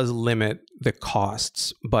 it does limit the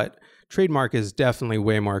costs. But trademark is definitely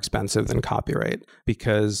way more expensive than copyright,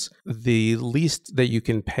 because the least that you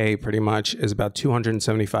can pay pretty much is about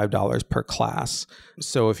 $275 per class.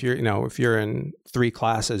 So if you're in 3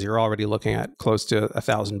 classes, you're already looking at close to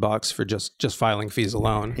 $1,000 for just filing fees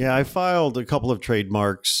alone. Yeah, I filed a couple of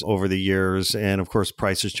trademarks over the years, and of course,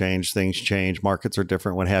 prices change, things change, markets are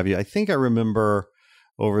different, what have you. I think I remember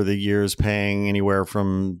over the years paying anywhere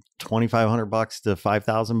from $2,500 to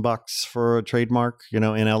 $5,000 for a trademark, in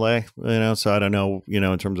LA, so I don't know,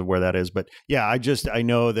 in terms of where that is. But yeah, I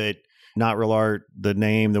know that Not Real Art, the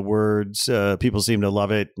name, the words, people seem to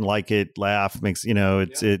love it, like it, laugh, makes,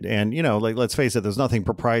 like, let's face it, there's nothing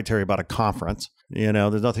proprietary about a conference.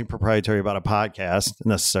 There's nothing proprietary about a podcast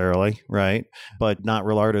necessarily, right? But Not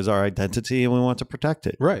Real Art is our identity, and we want to protect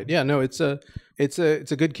it. Right. Yeah. No, it's a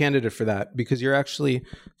good candidate for that, because the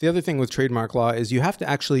other thing with trademark law is you have to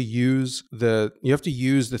actually use the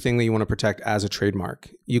thing that you want to protect as a trademark.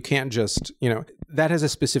 You can't just, that has a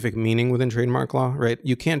specific meaning within trademark law, right?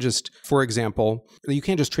 You can't just, for example,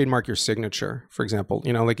 trademark your signature, for example.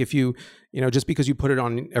 Like if you, just because you put it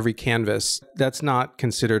on every canvas, that's not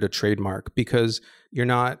considered a trademark, because you're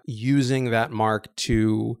not using that mark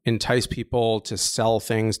to entice people to sell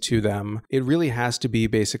things to them. It really has to be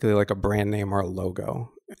basically like a brand name or a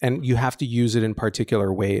logo. And you have to use it in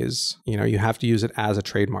particular ways. You have to use it as a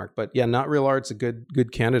trademark. But yeah, Not Real Art's a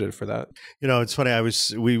good candidate for that. It's funny.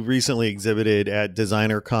 We recently exhibited at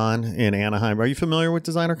Designer Con in Anaheim. Are you familiar with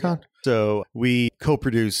Designer Con? So we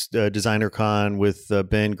co-produced Designer Con with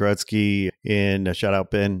Ben Gretzky shout out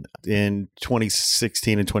Ben, in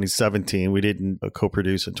 2016 and 2017. We didn't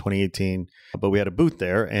co-produce in 2018, but we had a booth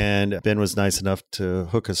there, and Ben was nice enough to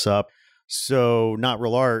hook us up. So Not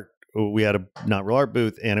Real Art, we had a Not Real Art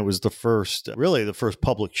booth, and it was the first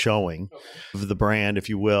public showing of the brand, if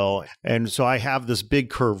you will. And so I have this big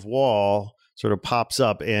curved wall sort of pops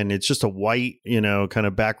up, and it's just a white, kind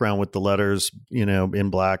of background with the letters, in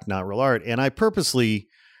black, Not Real Art. And I purposely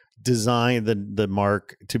designed the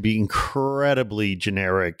mark to be incredibly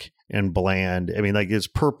generic and bland. I mean, like, it's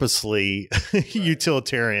purposely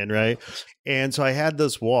utilitarian, right? And so I had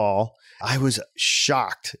this wall. I was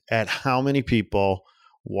shocked at how many people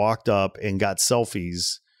walked up and got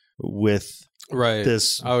selfies with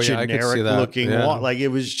this generic looking wall. Like, it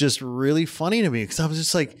was just really funny to me, because I was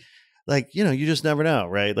just like, you just never know,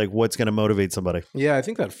 right? Like, what's going to motivate somebody. Yeah, I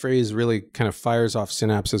think that phrase really kind of fires off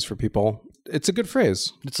synapses for people. It's a good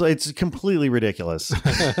phrase. It's completely ridiculous.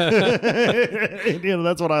 That's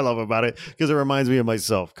what I love about it, because it reminds me of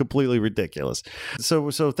myself. Completely ridiculous.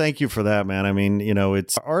 So thank you for that, man. I mean,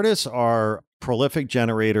 artists are prolific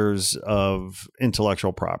generators of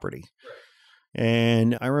intellectual property.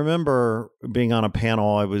 And I remember being on a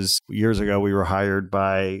panel. Years ago, we were hired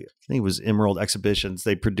by, I think it was Emerald Exhibitions.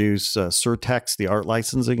 They produce Surtex, the art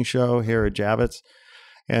licensing show here at Javits.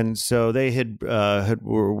 And so they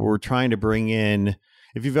were trying to bring in,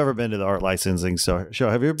 if you've ever been to the art licensing show,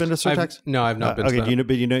 have you ever been to Surtex? No, I've not been to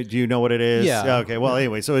that. Do you know what it is? Yeah. Okay. Well,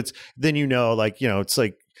 anyway, so it's like, it's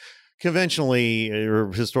like conventionally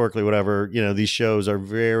or historically, whatever, these shows are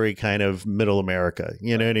very kind of middle America.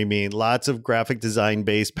 You know what I mean? Lots of graphic design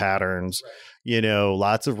based patterns,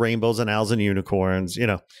 lots of rainbows and owls and unicorns,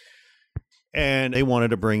 and they wanted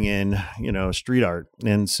to bring in, street art.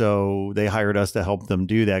 And so they hired us to help them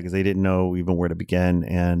do that because they didn't know even where to begin.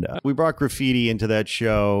 And we brought graffiti into that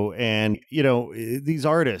show. And, these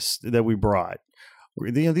artists that we brought,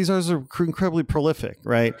 these artists are incredibly prolific,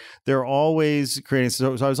 right? They're always creating.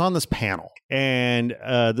 So I was on this panel and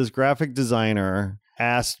this graphic designer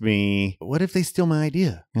asked me, what if they steal my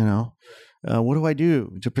idea? What do I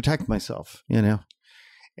do to protect myself?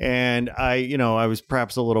 And I was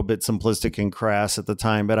perhaps a little bit simplistic and crass at the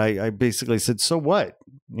time, but I basically said, so what?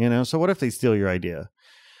 So what if they steal your idea?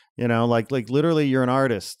 Like literally you're an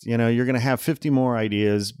artist, you're going to have 50 more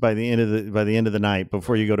ideas by the end of the night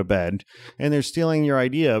before you go to bed. And they're stealing your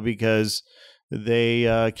idea because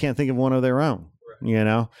they can't think of one of their own.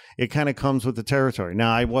 It kind of comes with the territory.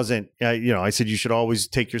 Now, I wasn't, I said you should always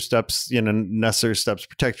take your steps, necessary steps,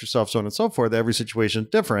 protect yourself, so on and so forth. Every situation is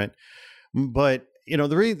different. But,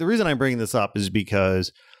 the reason I'm bringing this up is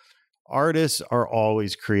because artists are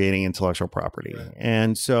always creating intellectual property. Right.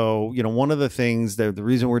 And so, one of the things that the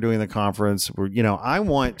reason we're doing the conference, I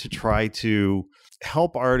want to try to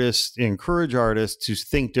help artists, encourage artists to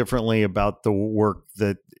think differently about the work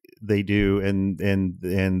that they do and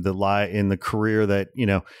the career that,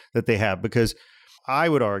 that they have, because I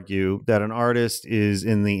would argue that an artist is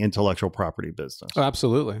in the intellectual property business. Oh,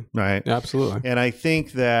 absolutely. Right. Absolutely. And I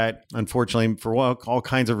think that, unfortunately, for all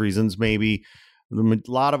kinds of reasons, maybe a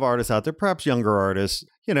lot of artists out there, perhaps younger artists,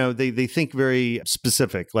 they think very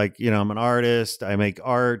specific. Like, I'm an artist, I make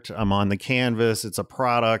art, I'm on the canvas, it's a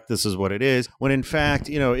product, this is what it is. When in fact,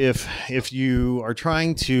 if you are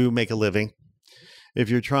trying to make a living, if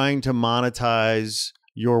you're trying to monetize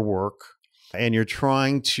your work, and you're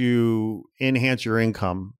trying to enhance your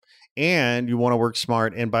income, and you want to work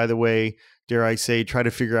smart, and by the way, dare I say, try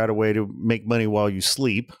to figure out a way to make money while you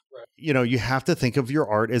sleep, right. You have to think of your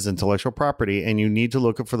art as intellectual property, and you need to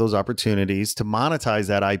look for those opportunities to monetize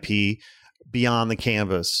that IP beyond the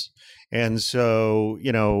canvas. And so,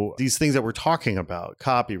 these things that we're talking about,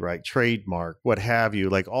 copyright, trademark, what have you,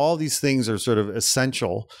 like all these things are sort of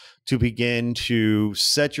essential to begin to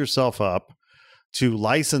set yourself up to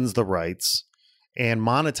license the rights and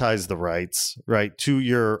monetize the rights, right, to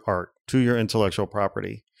your art, to your intellectual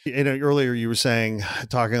property. Earlier you were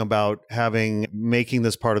talking about making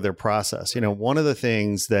this part of their process. One of the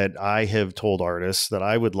things that I have told artists that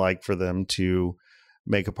I would like for them to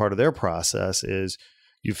make a part of their process is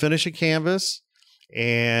you finish a canvas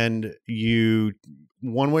and you,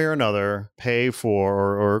 one way or another, pay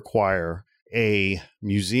for or acquire a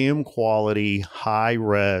museum quality, high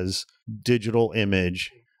res digital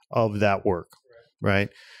image of that work, right?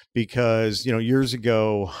 Because, years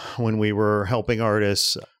ago when we were helping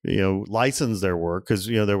artists, license their work, because,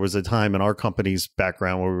 there was a time in our company's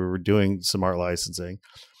background where we were doing some art licensing.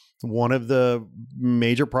 One of the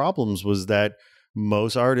major problems was that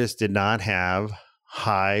most artists did not have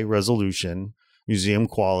high resolution, museum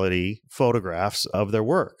quality photographs of their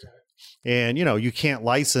work. And, you can't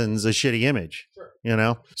license a shitty image,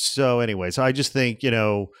 sure. So anyway, so I just think,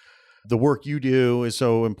 the work you do is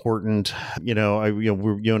so important. You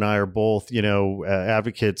and I are both,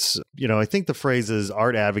 advocates. I think the phrase is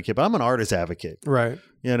art advocate, but I'm an artist advocate. Right.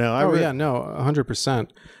 Yeah, 100%.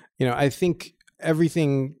 I think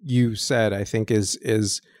everything you said, I think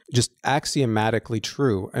is just axiomatically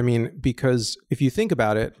true. I mean, because if you think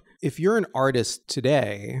about it, if you're an artist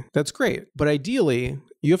today, that's great. But ideally,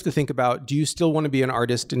 you have to think about, do you still want to be an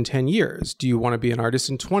artist in 10 years? Do you want to be an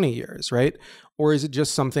artist in 20 years, right? Or is it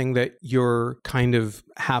just something that you're kind of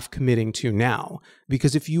half committing to now?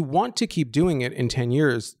 Because if you want to keep doing it in 10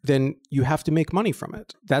 years, then you have to make money from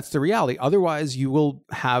it. That's the reality. Otherwise, you will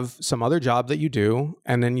have some other job that you do,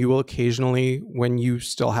 and then you will occasionally, when you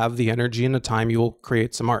still have the energy and the time, you will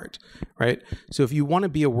create some art, right? So if you want to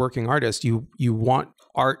be a working artist, you want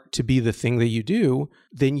art to be the thing that you do,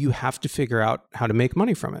 then you have to figure out how to make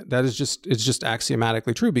money from it. It's just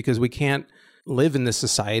axiomatically true, because we can't live in this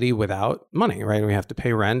society without money, right? We have to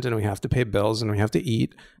pay rent and we have to pay bills and we have to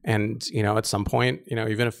eat. And, at some point,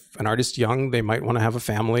 even if an artist's young, they might want to have a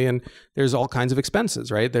family, and there's all kinds of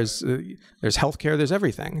expenses, right? There's healthcare, there's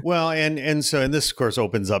everything. Well, and this of course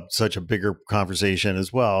opens up such a bigger conversation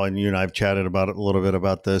as well. And you and I have chatted about it a little bit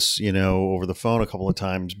about this, over the phone a couple of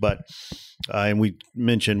times, but And we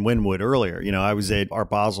mentioned Wynwood earlier. I was at Art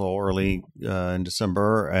Basel early in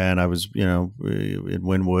December, and I was, in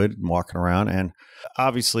Wynwood and walking around. And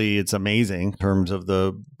obviously, it's amazing in terms of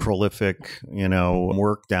the prolific,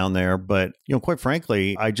 work down there. But, quite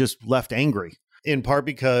frankly, I just left angry, in part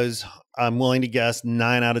because I'm willing to guess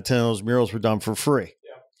 9 out of 10 of those murals were done for free.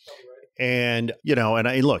 And,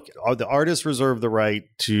 look, the artists reserve the right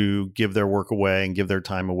to give their work away and give their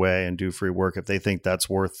time away and do free work if they think that's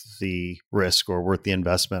worth the risk or worth the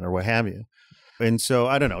investment or what have you. And so,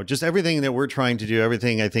 I don't know, just everything that we're trying to do,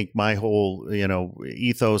 everything I think my whole,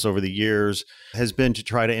 ethos over the years has been to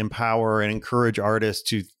try to empower and encourage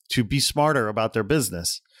artists to be smarter about their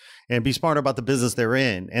business and be smarter about the business they're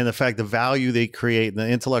in and the value they create and the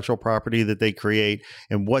intellectual property that they create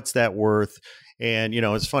and what's that worth. And,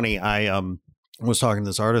 it's funny, I was talking to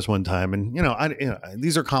this artist one time and,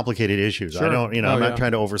 these are complicated issues. Sure. I don't, I'm not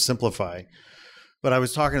trying to oversimplify, but I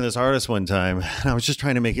was talking to this artist one time and I was just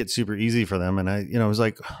trying to make it super easy for them. And I was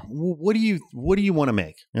like, what do you want to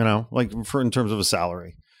make, like in terms of a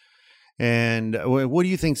salary? And what do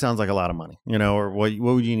you think sounds like a lot of money, or what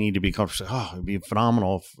would you need to be comfortable? Oh, it'd be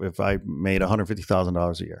phenomenal if I made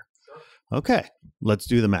 $150,000 a year. Okay, let's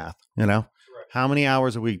do the math, How many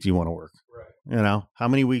hours a week do you want to work? How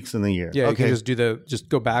many weeks in the year? Yeah, okay. You can just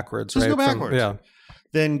go backwards. Just right? go backwards.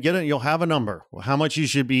 Then you'll have a number. How much you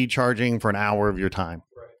should be charging for an hour of your time.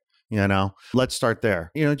 Right. Let's start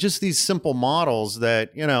there. Just these simple models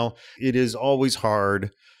that, it is always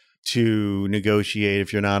hard to negotiate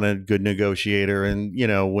if you're not a good negotiator. And,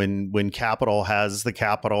 when capital has the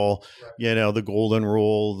capital, right. The golden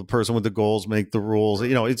rule, the person with the goals make the rules,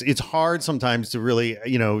 it's hard sometimes to really,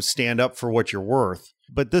 stand up for what you're worth.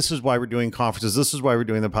 But this is why we're doing conferences. This is why we're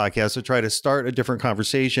doing the podcast, to try to start a different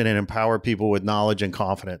conversation and empower people with knowledge and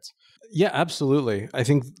confidence. Yeah, absolutely. I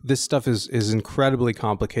think this stuff is incredibly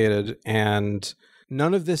complicated, and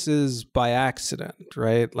none of this is by accident,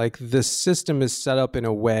 right? Like, this system is set up in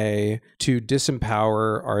a way to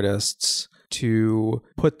disempower artists, to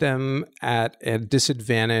put them at a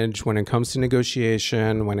disadvantage when it comes to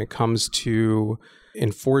negotiation, when it comes to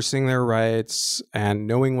enforcing their rights and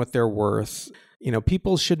knowing what they're worth.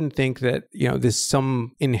 People shouldn't think that, there's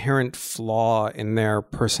some inherent flaw in their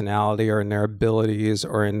personality or in their abilities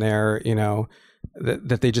or in their,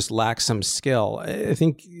 that they just lack some skill. I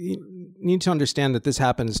think you need to understand that this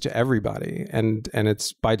happens to everybody, and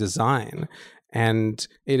it's by design. And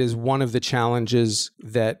it is one of the challenges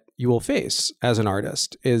that you will face as an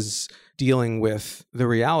artist, is dealing with the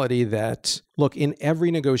reality that, look, in every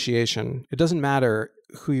negotiation, it doesn't matter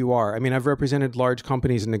who you are. I mean, I've represented large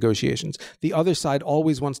companies in negotiations. The other side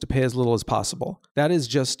always wants to pay as little as possible. That is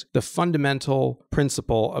just the fundamental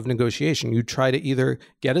principle of negotiation. You try to either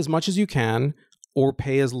get as much as you can or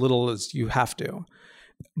pay as little as you have to.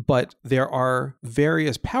 But there are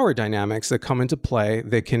various power dynamics that come into play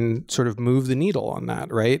that can sort of move the needle on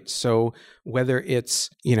that, right? So whether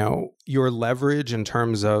it's, your leverage in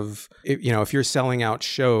terms of, if you're selling out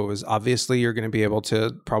shows, obviously you're going to be able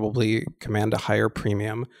to probably command a higher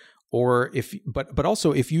premium. Or but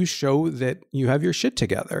also if you show that you have your shit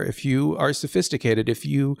together, if you are sophisticated, if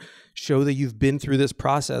you show that you've been through this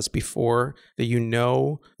process before, that you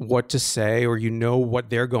know what to say or what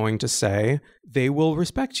they're going to say, they will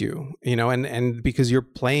respect you, and because you're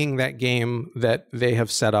playing that game that they have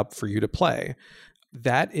set up for you to play.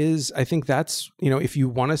 I think that's, if you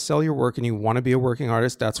want to sell your work and you want to be a working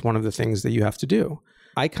artist, that's one of the things that you have to do.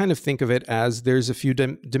 I kind of think of it as there's a few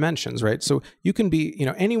dimensions, right? So you can be,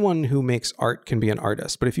 anyone who makes art can be an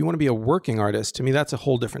artist. But if you want to be a working artist, to me, that's a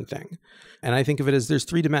whole different thing. And I think of it as there's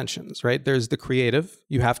 3 dimensions, right? There's the creative.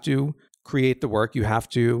 You have to create the work.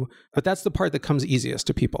 But that's the part that comes easiest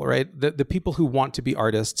to people, right? The people who want to be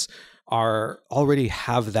artists already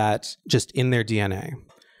have that just in their DNA.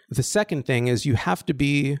 The second thing is you have to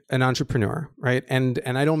be an entrepreneur, right? And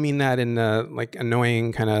I don't mean that in a like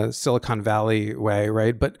annoying kind of Silicon Valley way,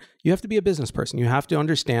 right? But you have to be a business person. You have to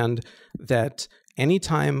understand that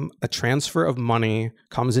anytime a transfer of money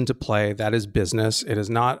comes into play, that is business. It is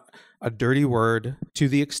not a dirty word to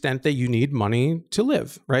the extent that you need money to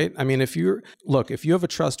live, right? I mean, if you have a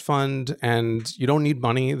trust fund and you don't need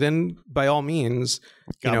money, then by all means,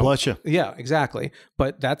 God bless you. Yeah, exactly.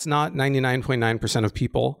 But that's not 99.9% of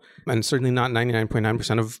people, and certainly not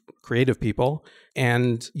 99.9% of creative people.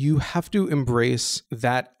 And you have to embrace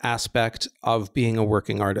that aspect of being a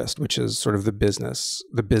working artist, which is sort of the business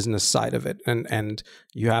side of it. And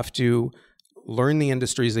you have to learn the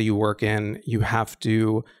industries that you work in. You have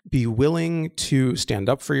to be willing to stand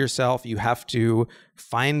up for yourself. You have to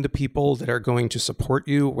find the people that are going to support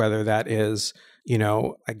you, whether that is,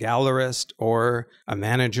 a gallerist or a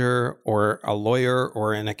manager or a lawyer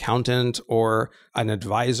or an accountant or an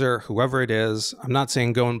advisor, whoever it is. I'm not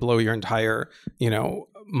saying go and blow your entire,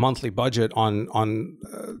 monthly budget on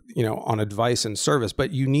advice and service,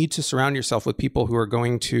 but you need to surround yourself with people who are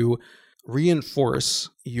going to reinforce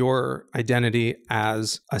your identity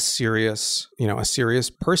as a serious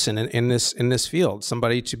person in this field,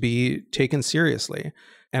 somebody to be taken seriously.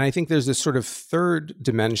 And I think there's this sort of third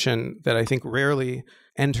dimension that I think rarely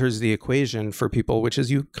enters the equation for people, which is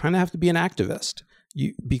you kind of have to be an activist,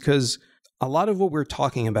 because a lot of what we're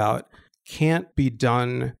talking about can't be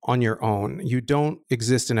done on your own. You don't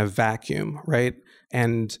exist in a vacuum, right?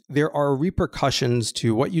 And there are repercussions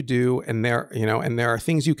to what you do, and there are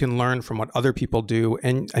things you can learn from what other people do.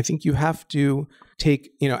 And I think you have to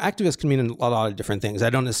take, activists can mean a lot of different things.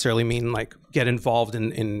 I don't necessarily mean like get involved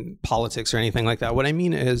in politics or anything like that. What I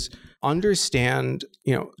mean is understand,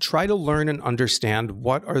 try to learn and understand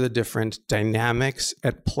what are the different dynamics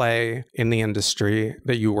at play in the industry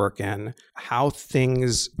that you work in, how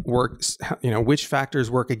things work, which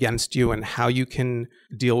factors work against you and how you can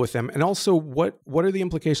deal with them. And also what are the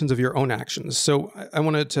implications of your own actions? So I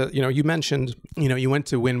wanted to, you mentioned, you went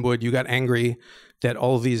to Wynwood, you got angry that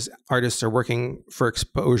all of these artists are working for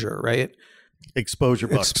exposure, right? Exposure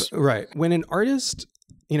bucks. Right. When an artist,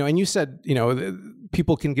 and you said,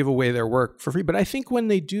 people can give away their work for free, but I think when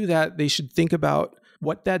they do that, they should think about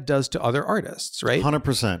what that does to other artists, right?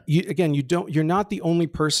 100%. You're not the only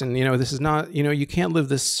person, this is not, you can't live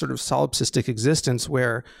this sort of solipsistic existence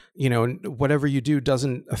where, whatever you do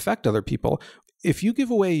doesn't affect other people. If you give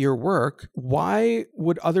away your work, why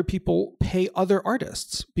would other people pay other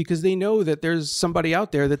artists? Because they know that there's somebody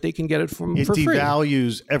out there that they can get it for free. It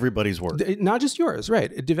devalues everybody's work. Not just yours,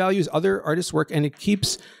 right? It devalues other artists' work, and it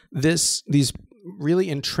keeps these really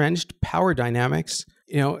entrenched power dynamics,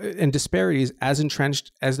 and disparities as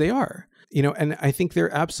entrenched as they are. And I think there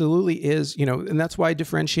absolutely is, and that's why I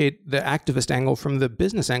differentiate the activist angle from the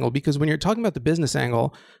business angle, because when you're talking about the business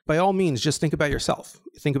angle, by all means, just think about yourself,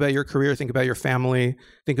 think about your career, think about your family,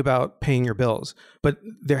 think about paying your bills. But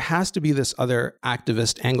there has to be this other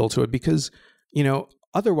activist angle to it, because,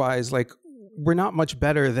 otherwise, like, we're not much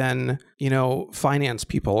better than, finance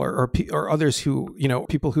people or others who,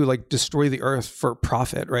 people who like destroy the earth for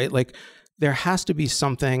profit, right? Like there has to be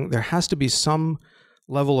some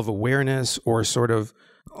level of awareness or sort of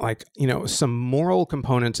like, some moral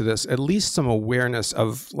component to this, at least some awareness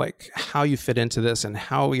of like how you fit into this and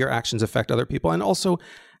how your actions affect other people. And also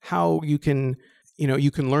how you can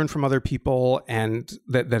learn from other people and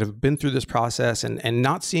that have been through this process and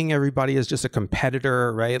not seeing everybody as just a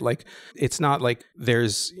competitor, right? Like it's not like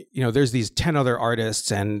there's these 10 other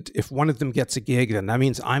artists, and if one of them gets a gig, then that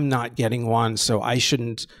means I'm not getting one. So I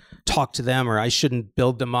shouldn't talk to them, or I shouldn't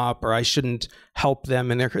build them up, or I shouldn't help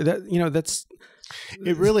them in their career. That's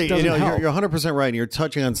it really, you're 100% right. And you're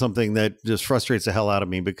touching on something that just frustrates the hell out of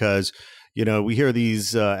me, because, we hear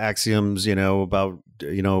these axioms, about,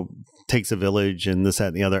 takes a village and this, that,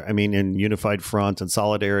 and the other. I mean, in unified front and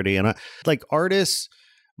solidarity. And artists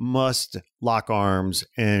must lock arms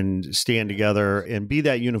and stand together and be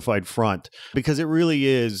that unified front, because it really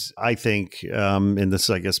is, I think, and this is,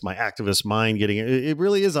 I guess, my activist mind getting it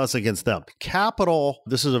really is us against them. Capital,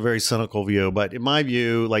 this is a very cynical view, but in my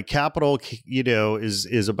view, like capital,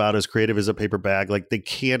 is about as creative as a paper bag. Like they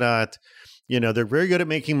cannot, they're very good at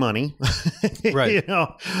making money, right?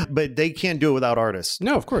 But they can't do it without artists.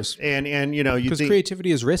 No, of course. And because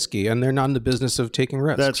creativity is risky, and they're not in the business of taking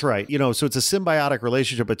risks. That's right. So it's a symbiotic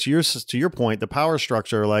relationship. But to your point, the power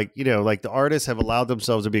structure, like the artists have allowed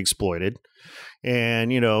themselves to be exploited.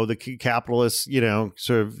 And, the capitalists,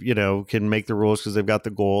 sort of, can make the rules because they've got the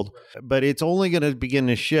gold. But it's only going to begin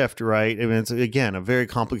to shift, right? I mean, it's, again, a very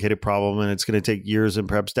complicated problem, and it's going to take years and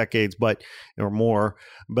perhaps decades, or more.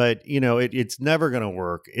 But, it's never going to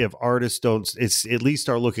work if artists don't at least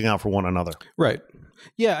start looking out for one another. Right.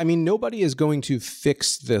 Yeah. I mean, nobody is going to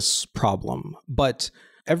fix this problem, but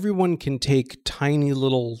everyone can take tiny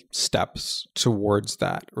little steps towards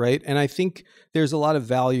that, right? And I think there's a lot of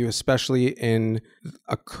value, especially in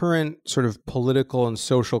a current sort of political and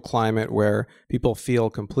social climate where people feel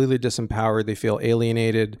completely disempowered, they feel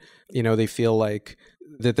alienated, they feel like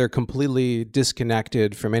that they're completely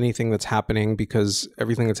disconnected from anything that's happening because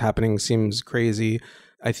everything that's happening seems crazy.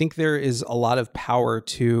 I think there is a lot of power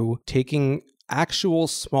to taking actual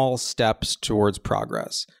small steps towards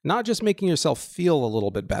progress, not just making yourself feel a little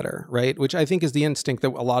bit better, right? Which I think is the instinct that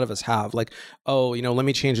a lot of us have. Like, oh, let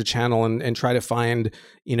me change a channel and try to find,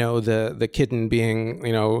 the kitten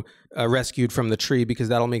being, rescued from the tree because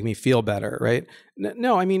that'll make me feel better, right?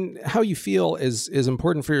 No, I mean, how you feel is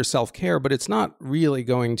important for your self-care, but it's not really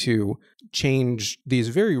going to change these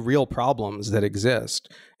very real problems that exist.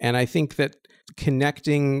 And I think that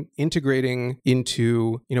integrating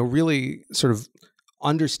into, really sort of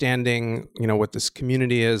understanding, what this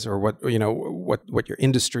community is, or what your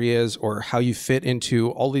industry is, or how you fit into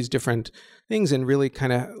all these different things, and really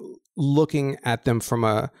kind of looking at them from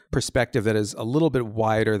a perspective that is a little bit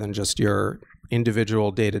wider than just your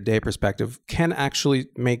individual day-to-day perspective, can actually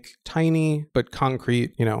make tiny but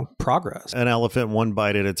concrete, progress. An elephant one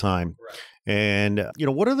bite at a time. Right. And,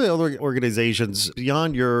 what are the other organizations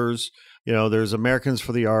beyond yours? There's Americans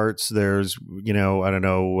for the Arts. There's,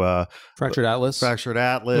 Fractured Atlas.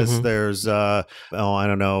 Mm-hmm. There's,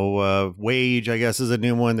 Wage, I guess, is a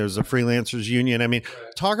new one. There's a Freelancers Union. I mean,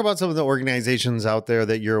 talk about some of the organizations out there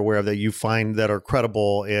that you're aware of that you find that are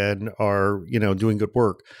credible and are, doing good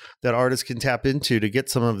work that artists can tap into to get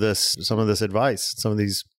some of this advice, some of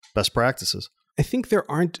these best practices. I think there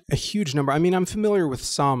aren't a huge number. I mean, I'm familiar with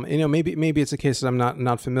some. Maybe it's a case that I'm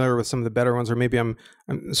not familiar with some of the better ones, or maybe I'm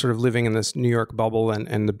sort of living in this New York bubble,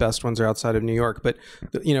 and the best ones are outside of New York. But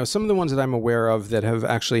some of the ones that I'm aware of that have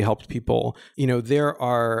actually helped people. There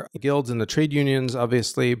are guilds and the trade unions,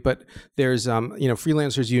 obviously, but there's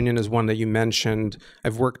Freelancers Union is one that you mentioned.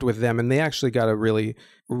 I've worked with them, and they actually got a really,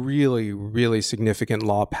 really significant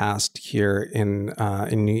law passed here in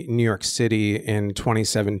New York City in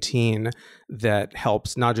 2017 that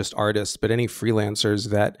helps not just artists, but any freelancers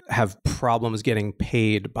that have problems getting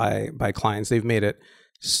paid by clients. They've made it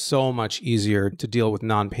so much easier to deal with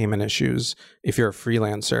non-payment issues if you're a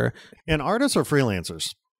freelancer. And artists or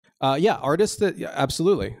freelancers? Artists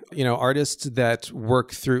absolutely. Artists that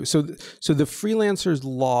work through. So the freelancers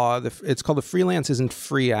law, it's called the Freelance Isn't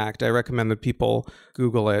Free Act. I recommend that people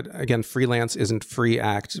Google it. Again, Freelance Isn't Free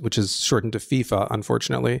Act, which is shortened to FIFA,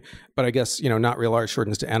 unfortunately. But I guess, Not Real Art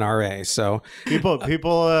shortens to NRA. So people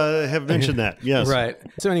have mentioned that. Yes. Right.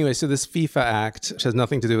 So anyway, this FIFA Act, which has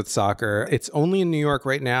nothing to do with soccer, it's only in New York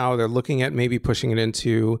right now. They're looking at maybe pushing it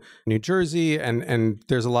into New Jersey. And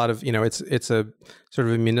there's a lot of, it's a sort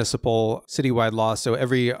of a municipal citywide law. So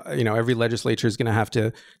every legislature is going to have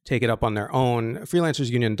to take it up on their own. Freelancers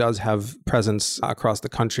Union does have presence across the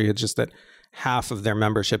country. It's just that half of their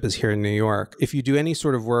membership is here in New York. If you do any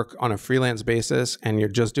sort of work on a freelance basis and you're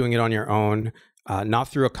just doing it on your own, not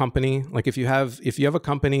through a company, like if you have a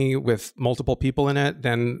company with multiple people in it,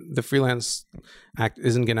 then the Freelance Act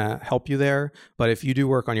isn't going to help you there. But if you do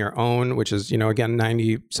work on your own, which is, again,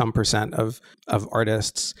 90% of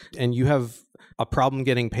artists, and you have a problem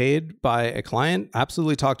getting paid by a client,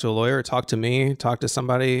 absolutely talk to a lawyer, talk to me, talk to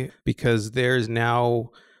somebody, because there's now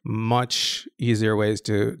much easier ways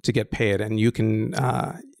to get paid, and you can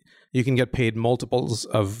get paid multiples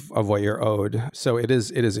of what you're owed. So it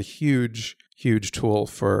is a huge tool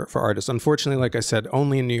for artists. Unfortunately, like I said,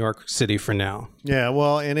 only in New York City for now. Yeah,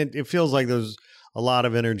 well, and it feels like there's a lot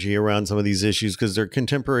of energy around some of these issues because they're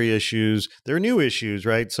contemporary issues. They're new issues,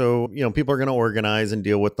 right? So, people are going to organize and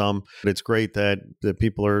deal with them. It's great that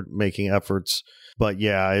people are making efforts. But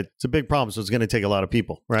yeah, it's a big problem. So it's going to take a lot of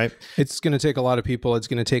people, right? It's going to take a lot of people. It's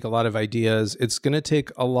going to take a lot of ideas. It's going to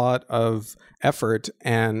take a lot of effort.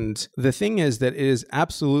 And the thing is that it is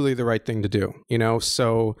absolutely the right thing to do.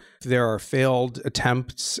 So if there are failed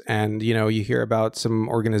attempts and, you hear about some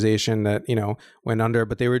organization that, went under,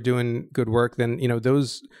 but they were doing good work, then,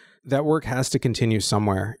 that work has to continue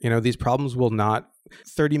somewhere. These problems will not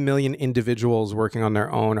 30 million individuals working on their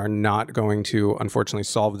own are not going to, unfortunately,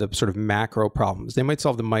 solve the sort of macro problems. They might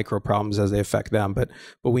solve the micro problems as they affect them, but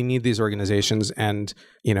we need these organizations, and,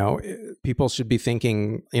 people should be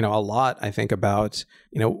thinking, a lot, I think, about,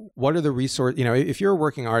 what are the resources, if you're a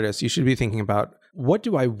working artist, you should be thinking about, what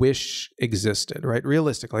do I wish existed, right?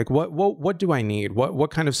 Realistic, like what do I need?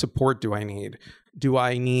 What kind of support do I need? Do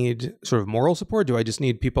I need sort of moral support? Do I just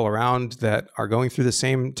need people around that are going through the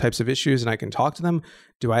same types of issues and I can talk to them?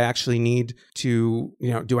 Do I actually need to,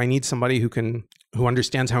 do I need somebody who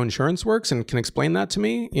understands how insurance works and can explain that to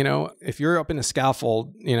me? If you're up in a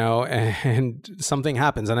scaffold, and something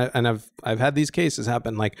happens, and I've had these cases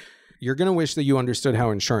happen, like, you're going to wish that you understood how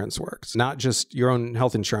insurance works, not just your own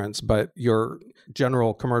health insurance, but your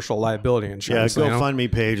general commercial liability insurance. Yeah,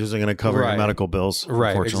 GoFundMe page isn't going to cover your medical bills.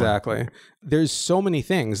 Right, exactly. There's so many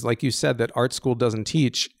things, like you said, that art school doesn't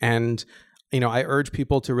teach. And, I urge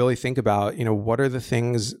people to really think about, what are the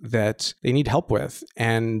things that they need help with?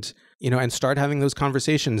 And, and start having those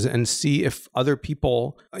conversations and see if other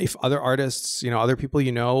artists, other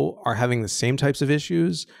people are having the same types of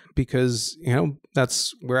issues, because,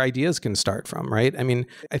 that's where ideas can start from, right? I mean,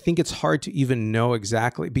 I think it's hard to even know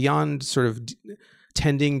exactly beyond sort of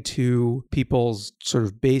tending to people's sort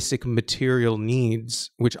of basic material needs,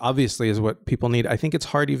 which obviously is what people need. I think it's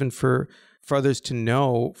hard even for others to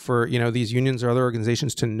know, for these unions or other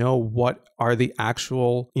organizations to know what are the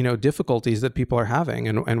actual difficulties that people are having,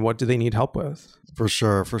 and what do they need help with. For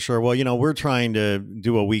sure. Well, we're trying to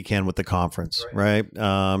do what we can with the conference, right?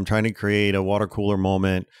 Trying to create a water cooler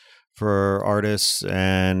moment for artists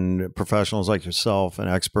and professionals like yourself and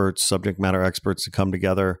experts, subject matter experts, to come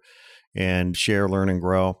together and share, learn, and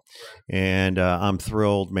grow. And I'm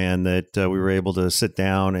thrilled, man, that we were able to sit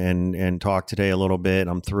down and talk today a little bit.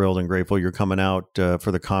 I'm thrilled and grateful you're coming out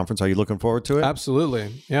for the conference. Are you looking forward to it?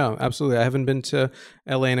 Absolutely. Yeah, absolutely. I haven't been to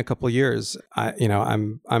LA in a couple of years.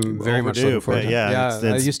 I'm very much looking forward to it. Yeah,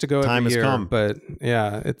 I used to go every year, but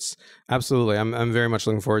yeah, it's absolutely. I'm very much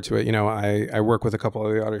looking forward to it. I work with a couple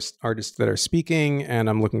of the artists that are speaking, and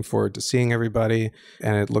I'm looking forward to seeing everybody.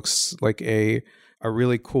 And it looks like a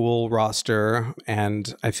really cool roster,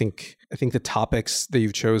 and I think the topics that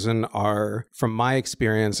you've chosen are, from my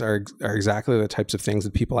experience, are exactly the types of things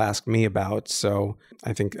that people ask me about. So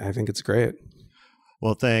I think it's great.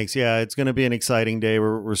 Well, thanks. Yeah, it's going to be an exciting day.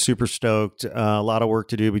 We're super stoked. A lot of work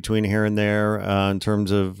to do between here and there in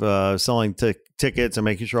terms of selling tickets and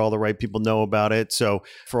making sure all the right people know about it. So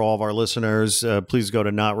for all of our listeners, please go to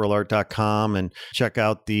notrealart.com and check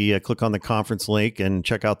out click on the conference link and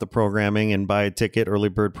check out the programming and buy a ticket. Early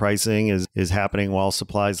bird pricing is happening while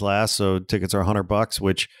supplies last. So tickets are $100,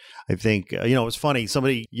 which I think, it was funny.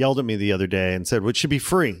 Somebody yelled at me the other day and said, well, it should be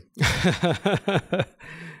free.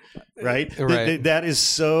 Right? That is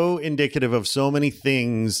so indicative of so many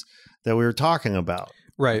things that we were talking about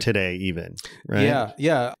today, even. Right?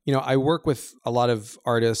 Yeah. I work with a lot of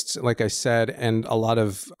artists, like I said, and a lot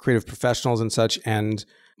of creative professionals and such. And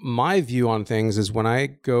my view on things is, when I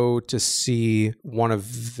go to see one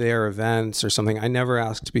of their events or something, I never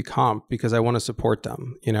ask to be comped, because I want to support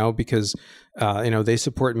them, because, they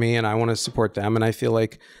support me and I want to support them. And I feel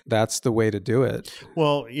like that's the way to do it.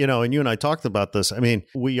 Well, and you and I talked about this. I mean,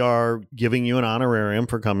 we are giving you an honorarium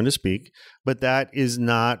for coming to speak, but that is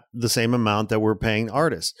not the same amount that we're paying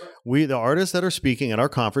artists. The artists that are speaking at our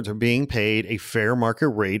conference are being paid a fair market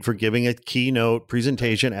rate for giving a keynote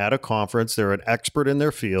presentation at a conference. They're an expert in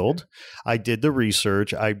their field. I did the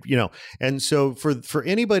research. And so for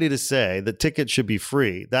anybody to say that tickets should be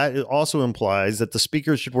free, that also implies that the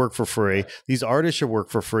speakers should work for free. These artists should work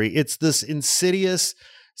for free. It's this insidious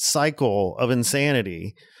cycle of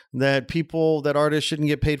insanity that artists shouldn't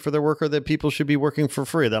get paid for their work, or that people should be working for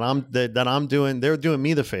free, they're doing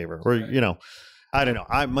me the favor, or, I don't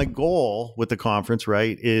know. My goal with the conference,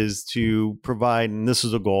 right, is to provide, and this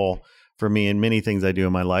is a goal for me in many things I do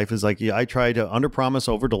in my life, is I try to underpromise,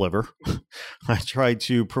 overdeliver. I try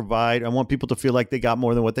to provide. I want people to feel like they got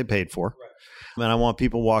more than what they paid for. Right. And I want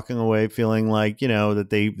people walking away feeling like, that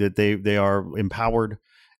they are empowered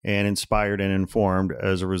and inspired and informed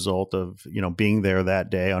as a result of, being there that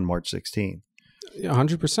day on March 16th.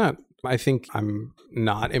 100%. I think I'm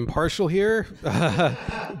not impartial here,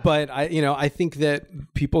 but I think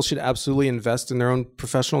that people should absolutely invest in their own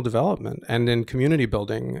professional development and in community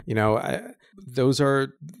building. Those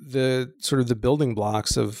are the sort of the building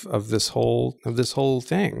blocks of this whole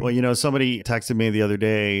thing. Well, somebody texted me the other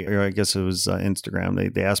day, or I guess it was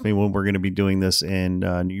Instagram. They asked me when we're going to be doing this in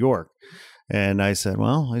New York. And I said,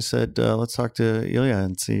 let's talk to Ilya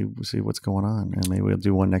and see what's going on. And maybe we'll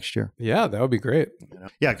do one next year. Yeah, that would be great.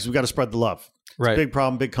 Yeah, because we got to spread the love. Right. It's a big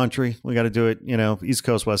problem, big country. We got to do it, East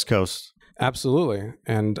Coast, West Coast. Absolutely.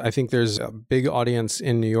 And I think there's a big audience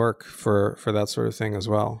in New York for that sort of thing as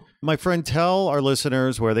well. My friend, tell our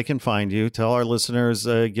listeners where they can find you. Tell our listeners,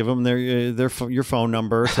 give them your phone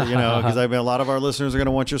number, because a lot of our listeners are going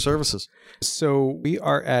to want your services. So we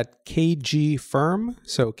are at KG Firm,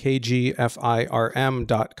 so kgfirm.com.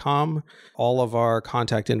 All of our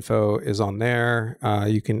contact info is on there.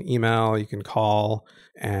 You can email, you can call.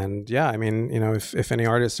 And yeah, I mean, if any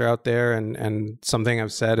artists are out there and something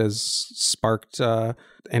I've said has sparked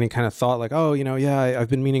any kind of thought, like, oh, I've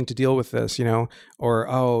been meaning to deal with this, or,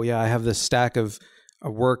 oh, yeah, I have this stack of a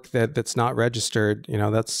work that's not registered,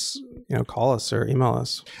 that's, call us or email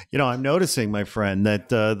us. I'm noticing, my friend, that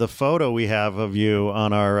the photo we have of you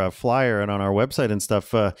on our flyer and on our website and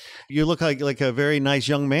stuff, you look like a very nice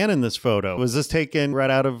young man in this photo. Was this taken right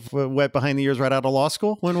out of wet behind the ears, right out of law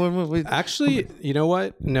school? When we... Actually, you know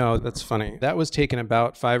what? No, that's funny. That was taken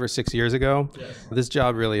about 5 or 6 years ago. Yes. This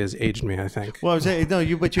job really has aged me, I think. Well, I was saying,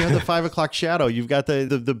 but you have the 5 o'clock shadow. You've got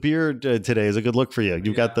the beard today is a good look for you.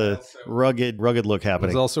 You've got the rugged look happening.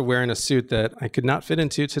 I was also wearing a suit that I could not fit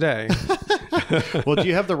into today. Well, do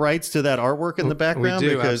you have the rights to that artwork in the background? We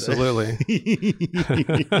do, absolutely.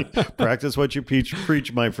 Practice what you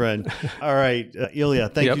preach, my friend. All right, Ilya,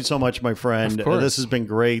 thank you so much, my friend. This has been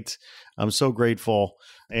great. I'm so grateful.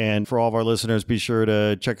 And for all of our listeners, be sure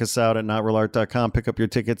to check us out at notrealart.com. Pick up your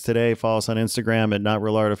tickets today. Follow us on Instagram at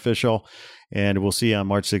NotRealArtOfficial. And we'll see you on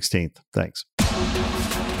March 16th. Thanks.